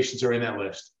of their patients are in that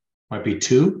list. Might be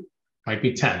 2, might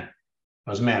be 10.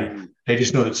 Doesn't matter. They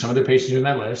just know that some of their patients are in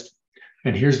that list.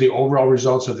 And here's the overall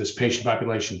results of this patient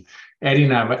population. Eddie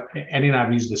and I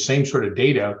have used the same sort of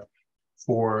data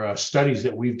for studies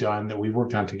that we've done, that we've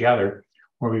worked on together,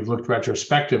 where we've looked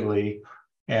retrospectively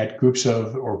at groups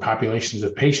of or populations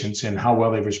of patients and how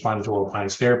well they've responded to oral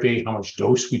appliance therapy, how much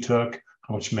dose we took,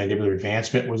 how much mandibular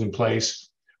advancement was in place,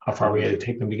 how far we had to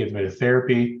take them to get them into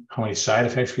therapy, how many side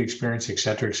effects we experienced, et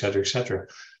cetera, et cetera, et cetera.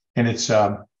 And it's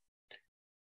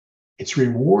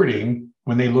rewarding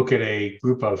when they look at a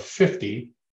group of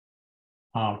 50,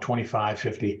 25,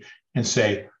 50, and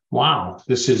say, wow,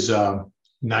 this is 90%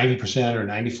 or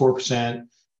 94%.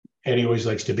 Eddie always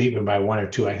likes to beat me by 1 or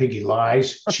 2. I think he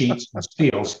lies, cheats, and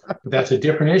steals, but that's a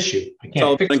different issue. I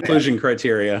can't fix inclusion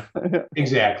criteria.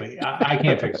 Exactly. I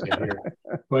can't fix that here.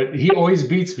 But he always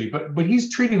beats me. But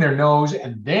he's treating their nose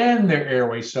and then their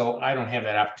airway, so I don't have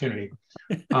that opportunity.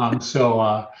 We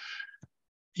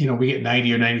get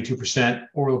 90 or 92%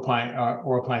 oral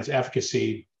appliance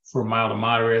efficacy for mild to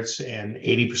moderates, and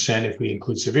 80% if we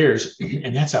include severes,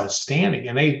 and that's outstanding.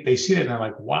 And they see that and they're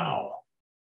like, wow.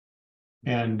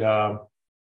 And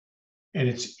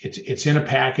it's in a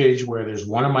package where there's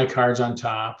one of my cards on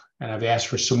top, and I've asked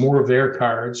for some more of their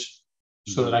cards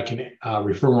so that I can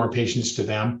refer more patients to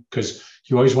them, because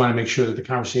you always want to make sure that the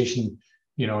conversation,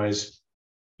 as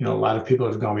a lot of people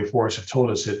that have gone before us have told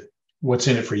us that what's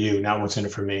in it for you, not what's in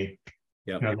it for me.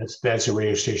 Yeah, that's a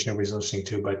radio station everybody's listening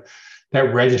to, but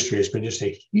that registry has been just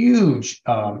a huge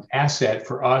asset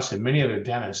for us and many other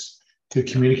dentists to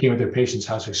communicate with their patients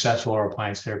how successful our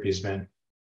appliance therapy has been.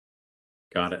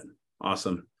 Got it.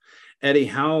 Awesome. Eddie,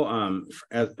 how,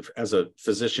 as a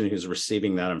physician who's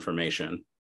receiving that information,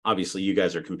 obviously you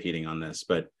guys are competing on this,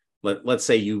 but let's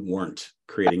say you weren't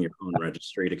creating your own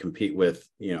registry to compete with,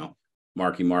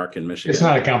 Marky Mark in Michigan. It's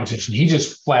not a competition. He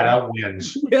just flat out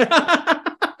wins.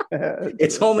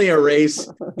 It's only a race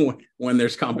when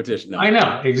there's competition. No. I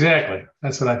know, exactly.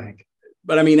 That's what I think.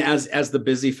 But I mean, as the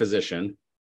busy physician,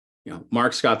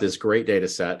 Mark's got this great data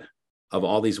set of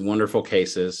all these wonderful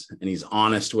cases, and he's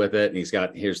honest with it.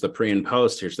 And here's the pre and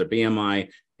post, here's the BMI,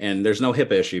 and there's no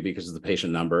HIPAA issue because of the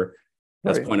patient number.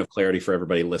 That's right. Point of clarity for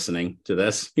everybody listening to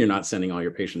this. You're not sending all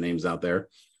your patient names out there.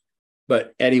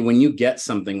 But Eddie, when you get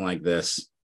something like this,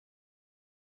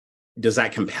 does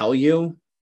that compel you?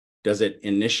 Does it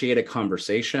initiate a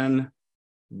conversation?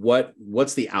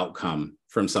 What's the outcome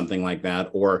from something like that?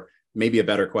 Or maybe a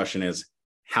better question is,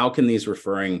 how can these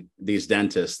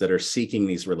dentists that are seeking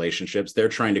these relationships, they're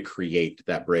trying to create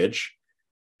that bridge.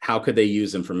 How could they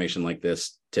use information like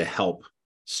this to help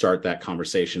start that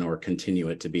conversation or continue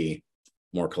it to be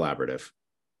more collaborative?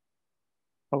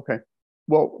 Okay.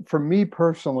 Well, for me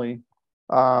personally,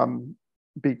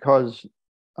 because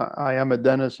I am a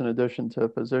dentist in addition to a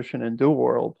physician and do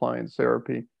oral appliance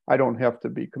therapy, I don't have to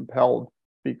be compelled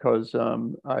because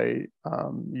I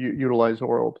utilize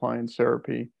oral appliance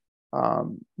therapy.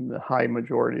 The high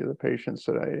majority of the patients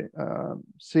that I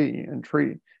see and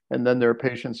treat, and then there are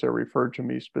patients that are referred to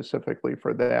me specifically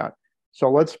for that. So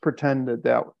let's pretend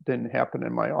that didn't happen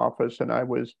in my office, and I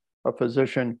was a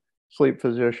physician, sleep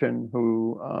physician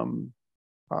who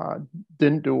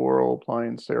didn't do oral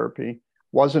appliance therapy,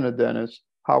 wasn't a dentist.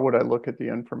 How would I look at the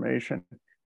information?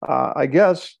 I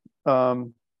guess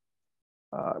when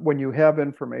you have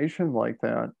information like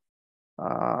that,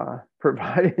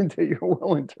 providing that you're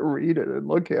willing to read it and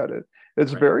look at it,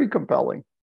 it's very compelling,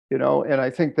 and I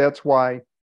think that's why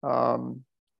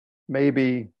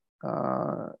maybe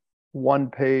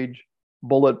 1-page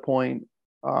bullet point,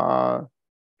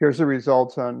 here's the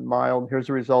results on mild, here's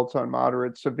the results on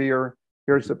moderate, severe,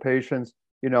 here's the patients,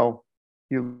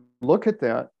 you look at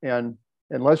that, and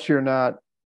unless you're not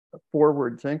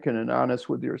forward thinking and honest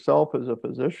with yourself as a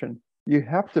physician, you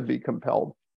have to be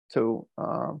compelled to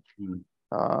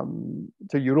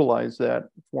utilize that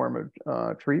form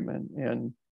of treatment.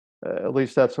 And at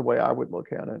least that's the way I would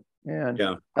look at it. And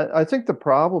yeah. I think the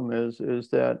problem is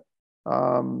that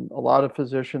a lot of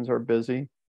physicians are busy.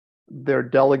 They're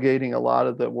delegating a lot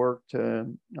of the work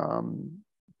to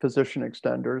physician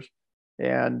extenders,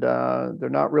 and they're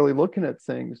not really looking at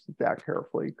things that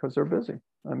carefully because they're busy.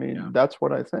 I mean, that's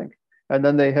what I think. And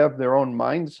then they have their own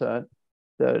mindset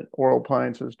that oral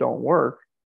appliances don't work.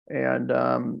 And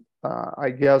I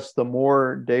guess the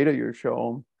more data you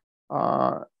show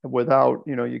them, without,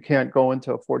 you can't go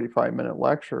into a 45-minute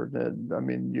lecture. That, I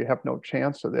mean, you have no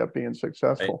chance of that being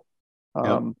successful.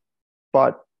 Right.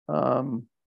 But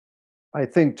I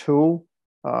think too,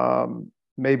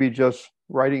 maybe just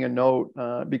writing a note,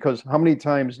 because how many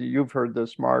times you've heard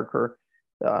this, Mark, or,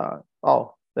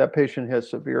 oh, that patient has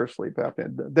severe sleep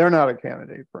apnea. They're not a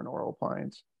candidate for an oral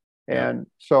appliance. And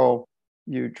so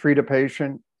you treat a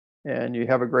patient and you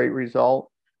have a great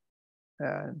result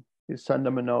and you send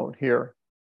them a note here,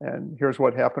 and here's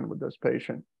what happened with this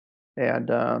patient.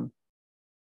 And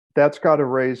that's got to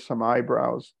raise some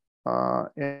eyebrows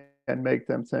and make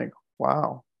them think,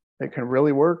 wow, it can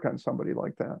really work on somebody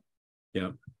like that.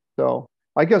 Yeah. So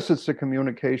I guess it's the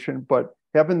communication, but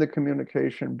having the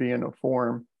communication be in a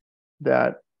form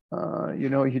that,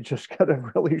 you just get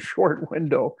a really short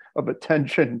window of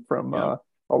attention from a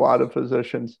lot of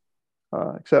physicians,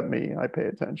 except me. I pay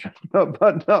attention,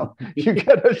 but no, you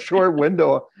get a short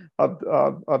window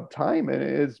of time, and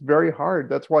it's very hard.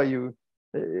 That's why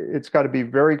it's got to be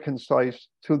very concise,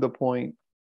 to the point,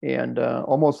 and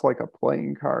almost like a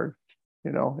playing card.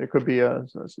 It could be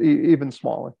even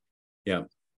smaller. Yeah.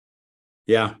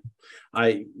 Yeah.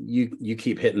 You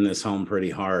keep hitting this home pretty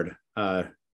hard.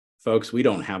 Folks, we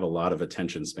don't have a lot of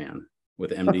attention span with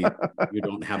MD. We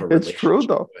don't have a relationship. It's true,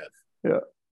 though. With. Yeah.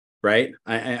 Right.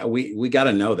 We got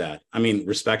to know that. I mean,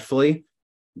 respectfully,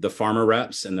 the pharma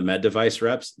reps and the med device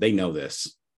reps, they know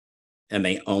this and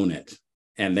they own it.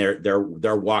 And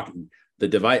they're walking the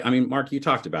device. I mean, Mark, you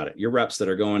talked about it. Your reps that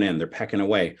are going in, they're pecking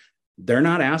away. They're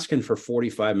not asking for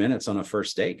 45 minutes on a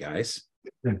first date, guys.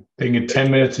 Being in 10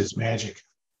 minutes is magic.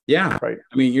 Yeah. Right.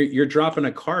 I mean, you're dropping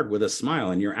a card with a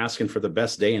smile and you're asking for the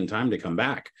best day and time to come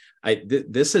back.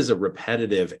 This is a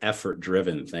repetitive,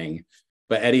 effort-driven thing.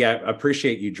 But Eddie, I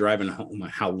appreciate you driving home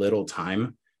how little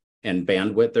time and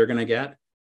bandwidth they're going to get,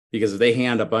 because if they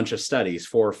hand a bunch of studies,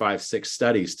 4, 5, 6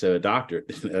 studies to a doctor,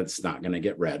 that's not going to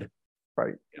get read.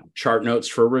 Right. Chart notes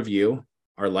for review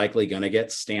are likely going to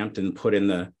get stamped and put in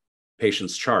the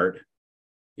patient's chart.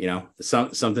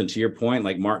 Something to your point,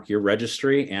 like Mark, your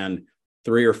registry and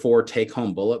 3 or 4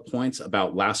 take-home bullet points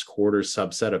about last quarter's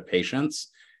subset of patients.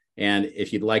 And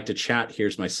if you'd like to chat,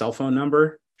 here's my cell phone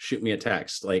number. Shoot me a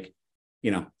text,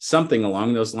 something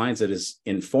along those lines that is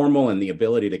informal and the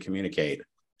ability to communicate.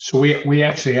 So we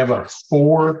actually have a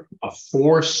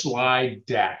 4-slide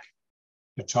deck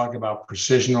to talk about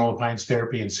precision oral appliance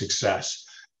therapy and success.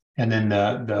 And then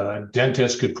the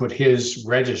dentist could put his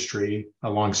registry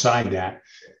alongside that,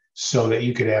 so that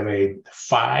you could have a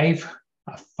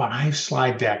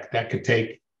 5-slide deck that could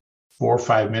take 4 or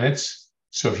 5 minutes.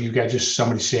 So if you've got just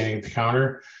somebody standing at the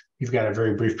counter, you've got a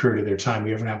very brief period of their time.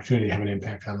 You have an opportunity to have an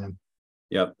impact on them.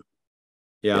 Yep.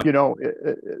 Yeah.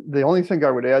 The only thing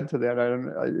I would add to that,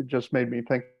 it just made me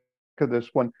think of this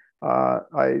when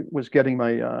I was getting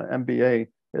my MBA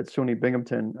at SUNY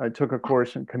Binghamton. I took a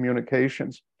course in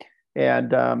communications,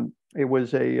 and it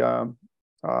was a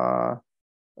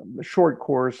short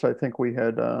course. I think we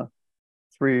had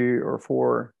 3 or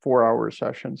 4-hour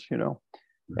sessions,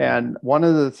 And one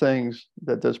of the things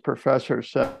that this professor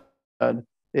said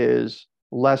is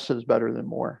less is better than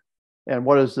more. And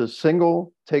what is the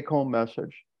single take-home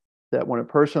message? That when a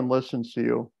person listens to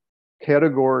you,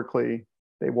 categorically,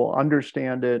 they will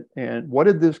understand it. And what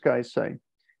did this guy say?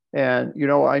 And,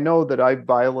 I know that I've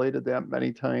violated that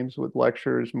many times with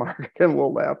lectures. Mark and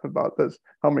we'll laugh about this,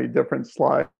 how many different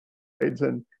slides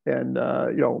and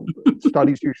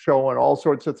studies you show and all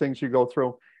sorts of things you go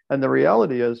through. And the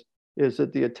reality is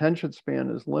that the attention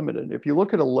span is limited. If you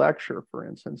look at a lecture, for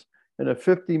instance, in a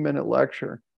 50-minute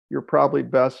lecture, you're probably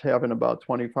best having about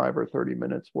 25 or 30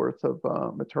 minutes worth of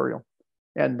material.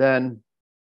 And then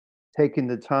taking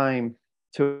the time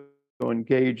to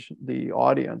engage the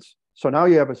audience. So now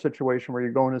you have a situation where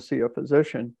you're going to see a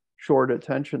physician, short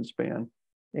attention span,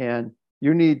 and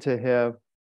you need to have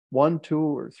 1, 2,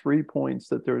 or 3 points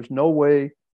that there's no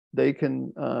way they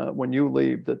can, when you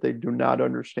leave, that they do not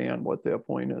understand what their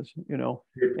point is,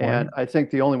 And I think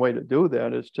the only way to do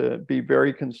that is to be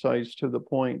very concise, to the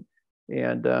point.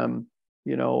 And,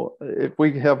 if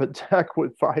we have a deck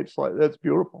with 5 slides, that's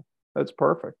beautiful. That's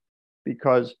perfect,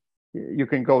 because you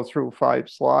can go through 5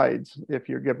 slides if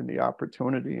you're given the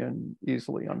opportunity, and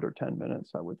easily under 10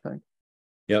 minutes, I would think.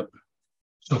 Yep.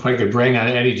 So if I could bring on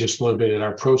Eddie just a little bit, at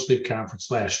our Pro Sleep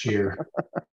conference last year,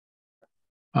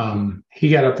 he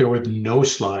got up there with no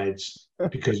slides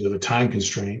because of the time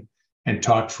constraint and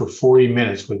talked for 40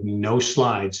 minutes with no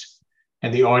slides.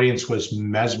 And the audience was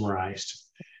mesmerized.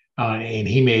 And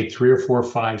he made 3 or 4 or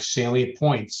 5 salient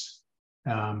points.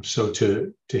 So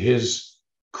to his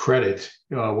credit,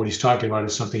 what he's talking about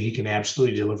is something he can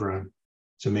absolutely deliver on.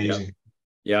 It's amazing.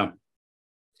 Yeah.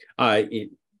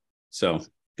 So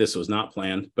this was not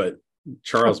planned, but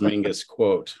Charles Mingus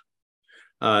quote,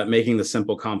 making the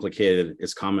simple complicated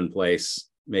is commonplace.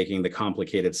 Making the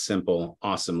complicated simple,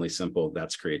 awesomely simple,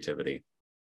 that's creativity.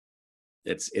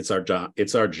 It's our job.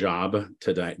 It's our job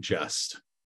to digest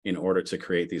in order to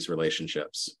create these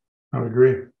relationships. I would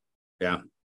agree. Yeah.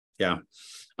 Yeah.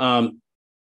 All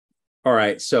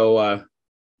right. So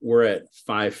we're at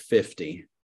 5:50.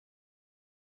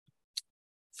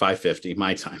 5:50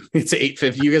 my time. It's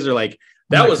 8:50. You guys are like,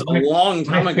 that was a long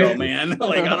time ago, man.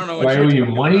 Like, I don't know what Why you're owe you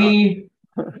talking money?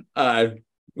 about.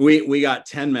 We got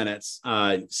 10 minutes.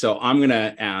 So I'm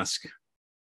gonna ask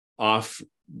off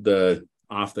the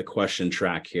question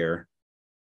track here.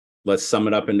 Let's sum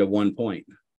it up into one point.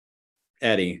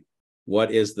 Eddie,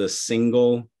 what is the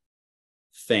single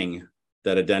thing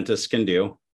that a dentist can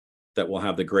do that will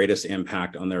have the greatest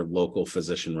impact on their local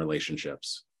physician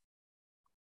relationships?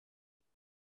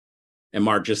 And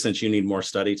Mark, just since you need more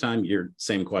study time, your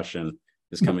same question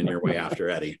is coming your way after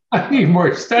Eddie. I need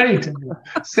more study time.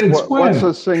 Since when? What's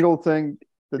a single thing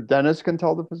the dentist can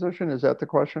tell the physician? Is that the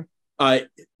question?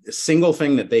 Single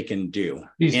thing that they can do.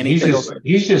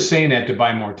 He's just saying that to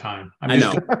buy more time. I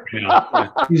know.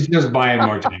 He's just buying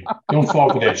more time. Don't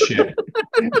fall for that shit.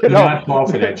 Do not fall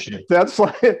for that shit. That's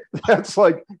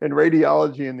like in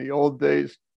radiology in the old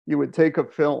days, you would take a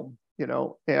film,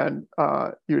 and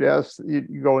you'd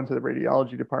you go into the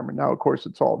radiology department. Now, of course,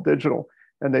 it's all digital.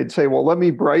 And they'd say, well, let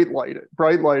me bright light it.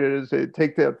 Bright light it is they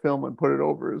take that film and put it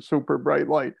over a super bright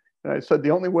light. And I said, the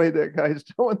only way that guy's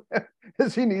doing that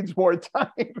is he needs more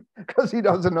time because he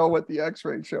doesn't know what the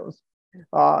X-ray shows.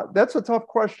 That's a tough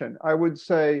question. I would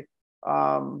say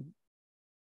oral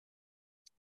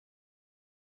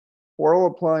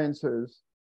appliances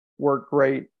work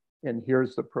great, and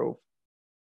here's the proof.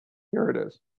 Here it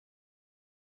is.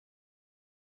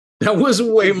 That was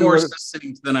way more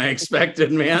succinct than I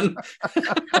expected, man.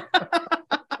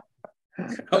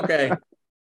 Okay.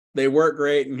 They work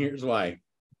great, and here's why.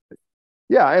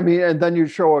 Yeah, I mean, and then you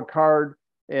show a card,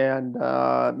 and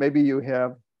maybe you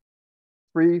have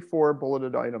 3-4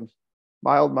 bulleted items: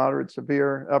 mild, moderate,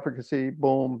 severe, efficacy,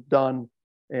 boom, done,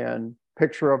 and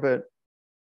picture of it.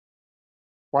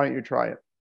 Why don't you try it?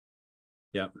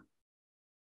 Yep.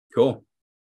 Cool.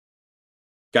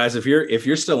 Guys, if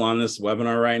you're still on this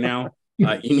webinar right now, you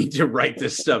need to write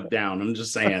this stuff down. I'm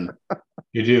just saying.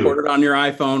 You do. Record it on your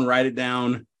iPhone, write it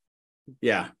down.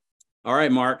 Yeah. All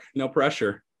right, Mark, no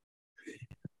pressure.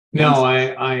 No,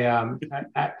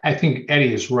 I think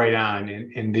Eddie is right on,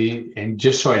 and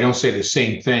just so I don't say the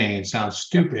same thing and sound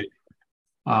stupid,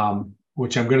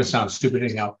 which I'm going to sound stupid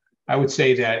anyhow. I would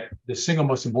say that the single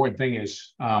most important thing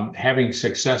is having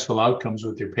successful outcomes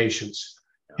with your patients.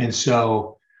 And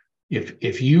so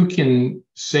if you can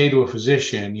say to a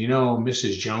physician,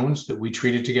 Mrs. Jones that we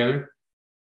treated together,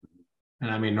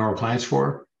 and I made neural plans for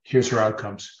her, here's her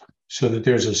outcomes, so that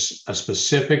there's a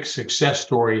specific success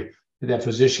story that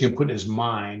physician can put in his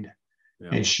mind,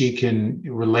 and she can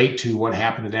relate to what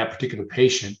happened to that particular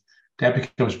patient. That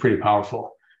becomes pretty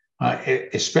powerful,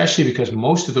 especially because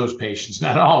most of those patients,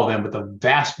 not all of them, but the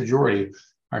vast majority,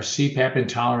 are CPAP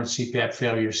intolerant, CPAP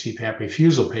failure, CPAP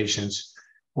refusal patients,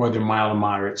 or they're mild and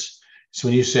moderates. So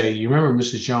when you say, you remember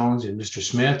Mrs. Jones and Mr.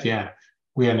 Smith? Yeah,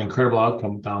 we had an incredible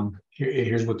outcome with them.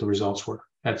 Here's what the results were.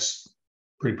 That's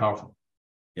pretty powerful.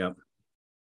 Yep.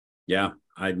 Yeah.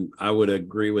 I would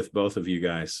agree with both of you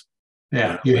guys.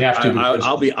 Yeah, you have to.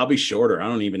 I'll be shorter. I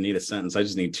don't even need a sentence. I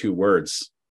just need 2 words.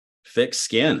 Thick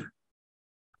skin.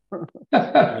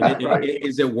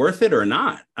 Is it worth it or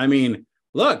not? I mean,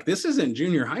 look, this isn't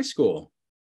junior high school,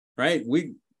 right?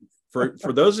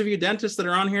 For those of you dentists that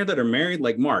are on here that are married,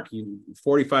 like Mark, you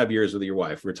 45 years with your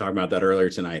wife. We were talking about that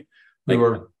earlier tonight.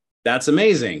 That's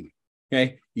amazing.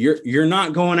 Okay, you're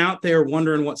not going out there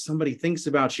wondering what somebody thinks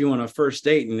about you on a first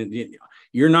date, and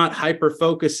you're not hyper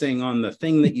focusing on the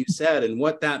thing that you said and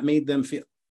what that made them feel.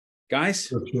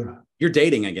 Guys, you're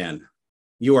dating again.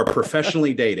 You are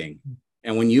professionally dating.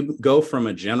 And when you go from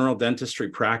a general dentistry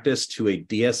practice to a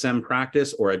DSM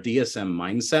practice or a DSM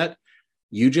mindset,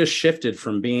 you just shifted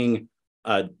from being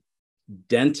a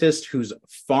dentist who's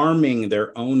farming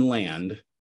their own land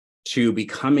to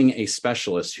becoming a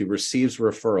specialist who receives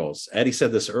referrals. Eddie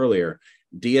said this earlier.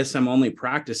 DSM only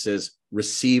practices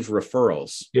receive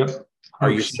referrals. Yep. Are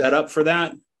you set up for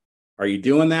that? Are you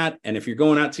doing that? And if you're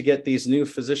going out to get these new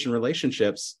physician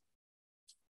relationships,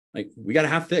 like, we got to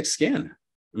have thick skin.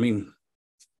 I mean,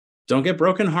 don't get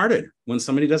brokenhearted when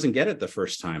somebody doesn't get it the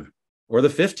first time or the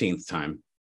 15th time,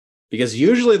 because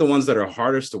usually the ones that are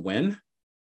hardest to win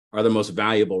are the most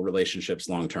valuable relationships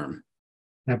long term.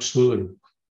 Absolutely.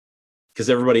 Because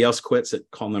everybody else quits at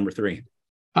call number 3.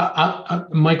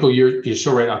 Michael, you're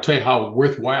so right. I'll tell you how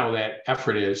worthwhile that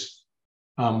effort is.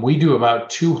 We do about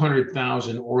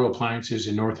 200,000 oral appliances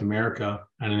in North America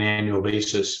on an annual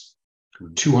basis.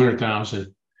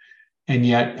 200,000. And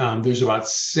yet there's about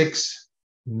 6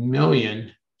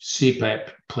 million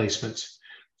CPAP placements.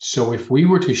 So if we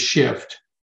were to shift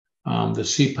the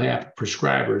CPAP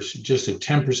prescribers just at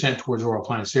 10% towards oral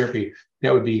appliance therapy,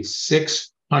 that would be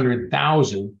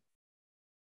 600,000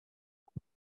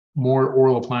 more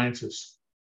oral appliances.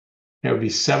 That would be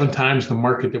 7 times the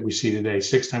market that we see today,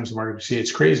 6 times the market we see.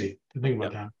 It's crazy to think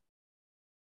about that.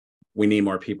 We need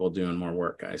more people doing more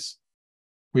work, guys.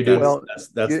 We do. Well,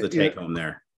 that's the take home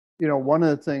there. One of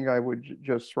the things I would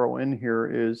just throw in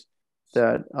here is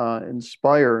that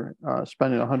Inspire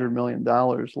spending $100 million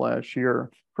last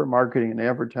year for marketing and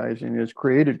advertising has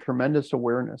created tremendous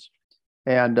awareness.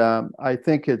 And I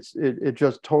think it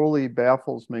just totally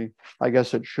baffles me. I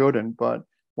guess it shouldn't, but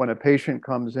when a patient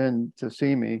comes in to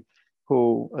see me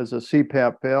who is a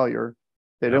CPAP failure,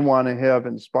 they didn't want to have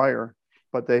Inspire,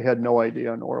 but they had no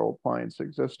idea an oral appliance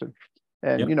existed.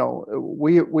 And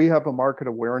we have a market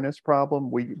awareness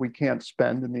problem. We can't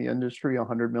spend in the industry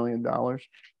 $100 million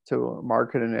to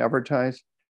market and advertise,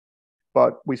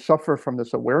 but we suffer from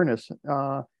this awareness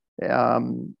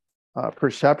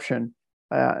perception,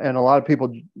 and a lot of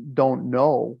people don't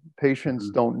know.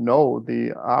 Patients don't know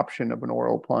the option of an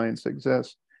oral appliance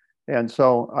exists, and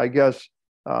so I guess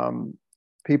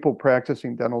people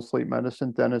practicing dental sleep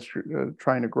medicine, dentists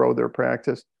trying to grow their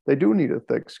practice, they do need a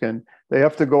thick skin. They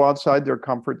have to go outside their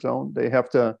comfort zone. They have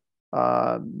to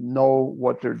know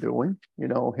what they're doing,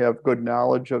 have good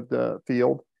knowledge of the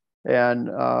field. And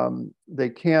they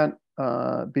can't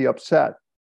be upset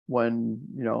when,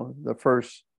 the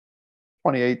first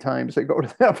 28 times they go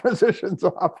to that physician's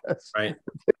office, right,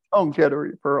 they don't get a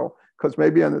referral, because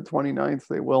maybe on the 29th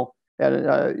they will. And,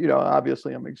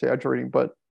 obviously I'm exaggerating,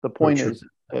 but the point is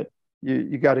that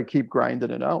you got to keep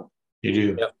grinding it out. You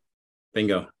do. Yep.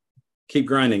 Bingo. Keep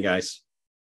grinding, guys.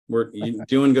 You're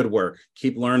doing good work.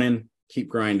 Keep learning, keep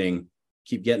grinding,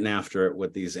 keep getting after it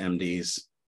with these MDs.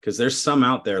 Because there's some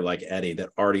out there like Eddie that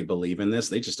already believe in this.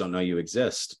 They just don't know you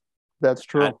exist. That's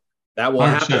true. That will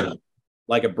 100%. Happen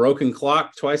like a broken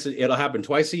clock it'll happen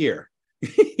twice a year.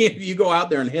 If you go out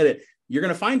there and hit it, you're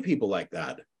going to find people like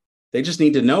that. They just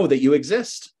need to know that you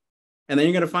exist. And then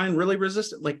you're going to find really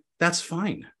resistant. Like, that's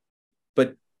fine.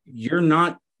 But you're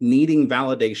not needing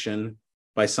validation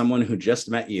by someone who just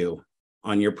met you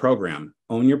on your program.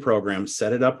 Own your program,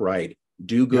 set it up right,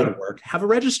 do good work, have a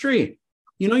registry.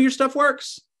 Your stuff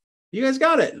works. You guys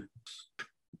got it.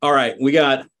 All right. We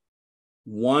got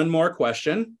one more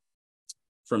question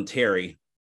from Terry.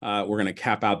 We're going to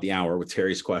cap out the hour with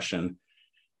Terry's question.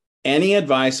 Any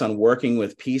advice on working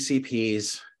with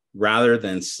PCPs rather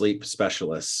than sleep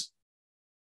specialists?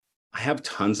 I have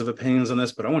tons of opinions on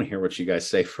this, but I want to hear what you guys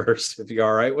say first, if you're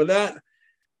all right with that.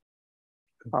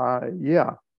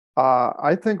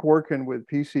 I think working with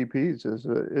PCPs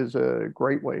is a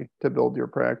great way to build your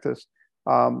practice.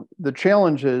 The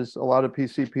challenge is a lot of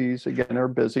PCPs, again, are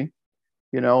busy,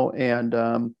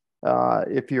 and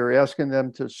if you're asking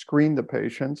them to screen the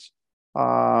patients,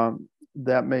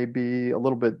 that may be a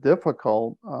little bit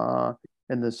difficult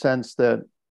in the sense that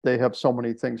they have so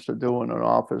many things to do in an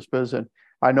office visit.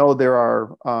 I know there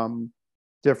are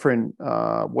different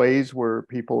ways where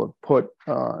people have put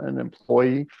an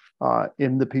employee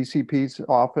in the PCP's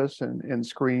office and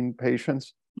screen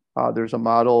patients. There's a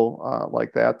model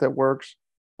like that works.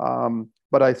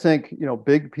 But I think,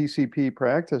 big PCP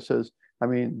practices,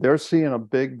 they're seeing a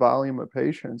big volume of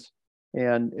patients.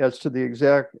 And as to the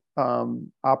exact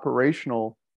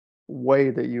operational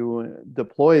way that you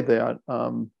deploy that,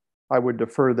 I would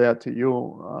defer that to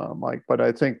you, Mike. But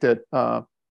I think that,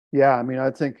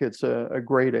 I think it's a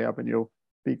great avenue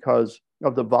because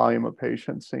of the volume of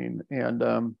patients seen. And,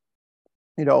 a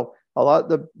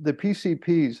lot of the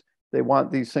PCPs, they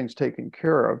want these things taken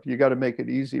care of. You got to make it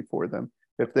easy for them.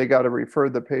 If they got to refer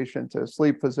the patient to a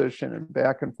sleep physician and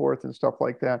back and forth and stuff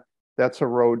like that, that's a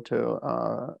road to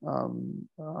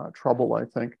trouble, I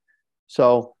think.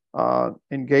 So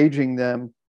engaging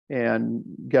them and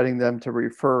getting them to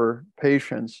refer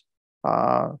patients,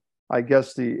 I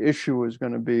guess the issue is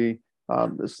going to be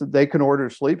they can order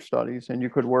sleep studies and you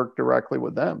could work directly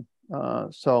with them.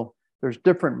 So there's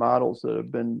different models that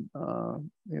have been,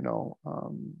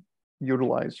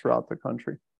 utilized throughout the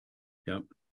country. Yep.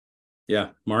 Yeah.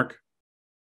 Mark?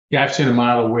 Yeah, I've seen a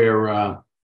model where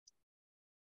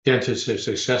dentists have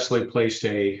successfully placed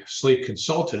a sleep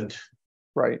consultant,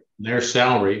 right, their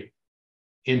salary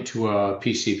into a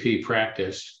PCP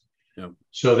practice. Yep.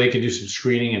 So they can do some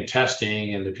screening and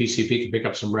testing, and the PCP can pick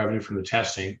up some revenue from the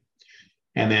testing.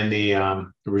 And then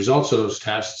the results of those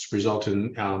tests result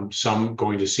in some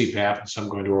going to CPAP and some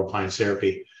going to oral appliance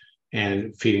therapy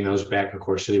and feeding those back, of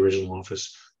course, to the original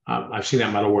office. I've seen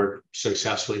that model work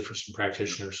successfully for some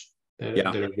practitioners that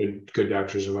are good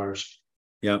doctors of ours.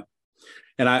 Yep.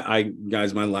 And I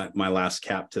guys, my last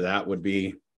cap to that would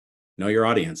be know your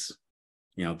audience.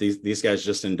 These guys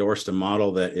just endorsed a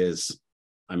model that is,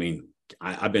 I mean,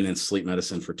 I've been in sleep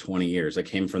medicine for 20 years. I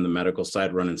came from the medical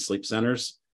side running sleep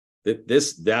centers.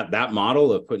 That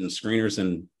model of putting screeners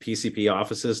in PCP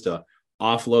offices to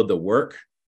offload the work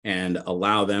and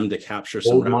allow them to capture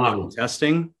some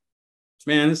testing.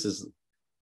 Man, this is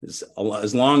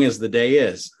as long as the day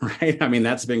is, right? I mean,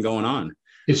 that's been going on.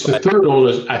 It's the third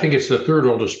oldest. I think it's the third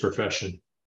oldest profession.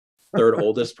 Third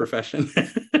oldest profession.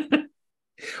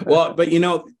 Well, but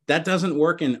that doesn't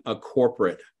work in a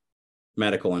corporate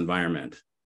medical environment.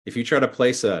 If you try to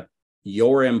place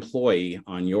your employee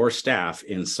on your staff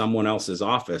in someone else's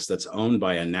office that's owned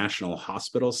by a national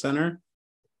hospital center,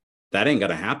 that ain't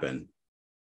gonna happen.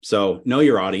 So know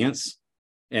your audience.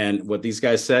 And what these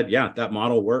guys said, yeah, that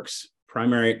model works.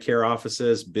 Primary care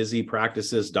offices, busy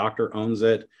practices, doctor owns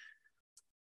it.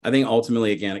 I think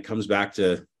ultimately, again, it comes back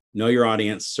to know your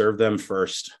audience, serve them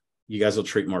first. You guys will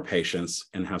treat more patients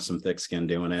and have some thick skin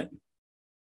doing it.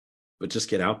 But just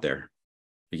get out there.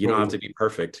 You don't have to be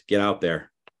perfect. Get out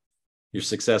there. Your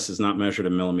success is not measured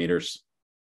in millimeters.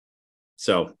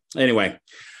 So anyway,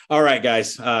 all right,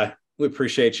 guys, we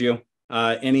appreciate you.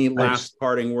 Any last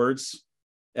parting words,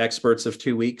 experts of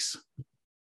 2 weeks?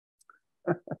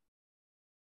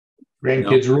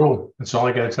 Grandkids rule. That's all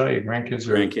I got to tell you. Grandkids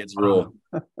rule.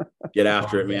 Get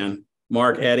after it, man.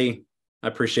 Mark, Eddie, I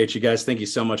appreciate you guys. Thank you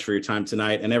so much for your time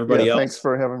tonight. And everybody else. Thanks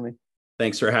for having me.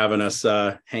 Thanks for having us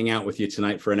hang out with you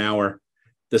tonight for an hour.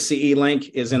 The CE link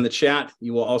is in the chat.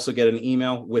 You will also get an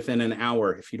email within an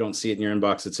hour. If you don't see it in your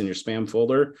inbox, it's in your spam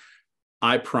folder.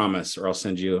 I promise, or I'll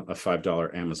send you a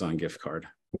 $5 Amazon gift card.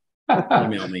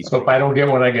 Email me. So if I don't get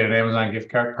one, I get an Amazon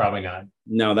gift card? Probably not.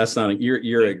 No, that's not.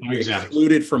 You're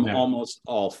excluded from almost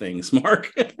all things,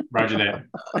 Mark. Roger that.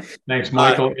 Thanks,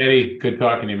 Michael. Eddie, good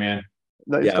talking to you, man.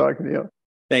 Nice talking to you.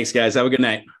 Thanks, guys. Have a good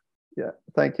night. Yeah,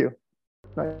 thank you.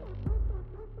 Bye.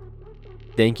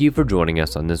 Thank you for joining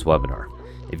us on this webinar.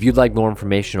 If you'd like more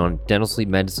information on dental sleep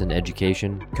medicine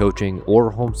education, coaching, or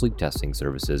home sleep testing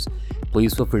services,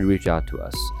 please feel free to reach out to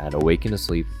us at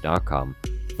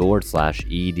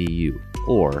awakenasleep.com/edu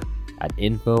or at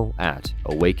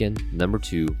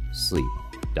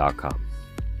info@awaken2sleep.com.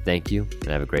 Thank you and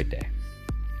have a great day.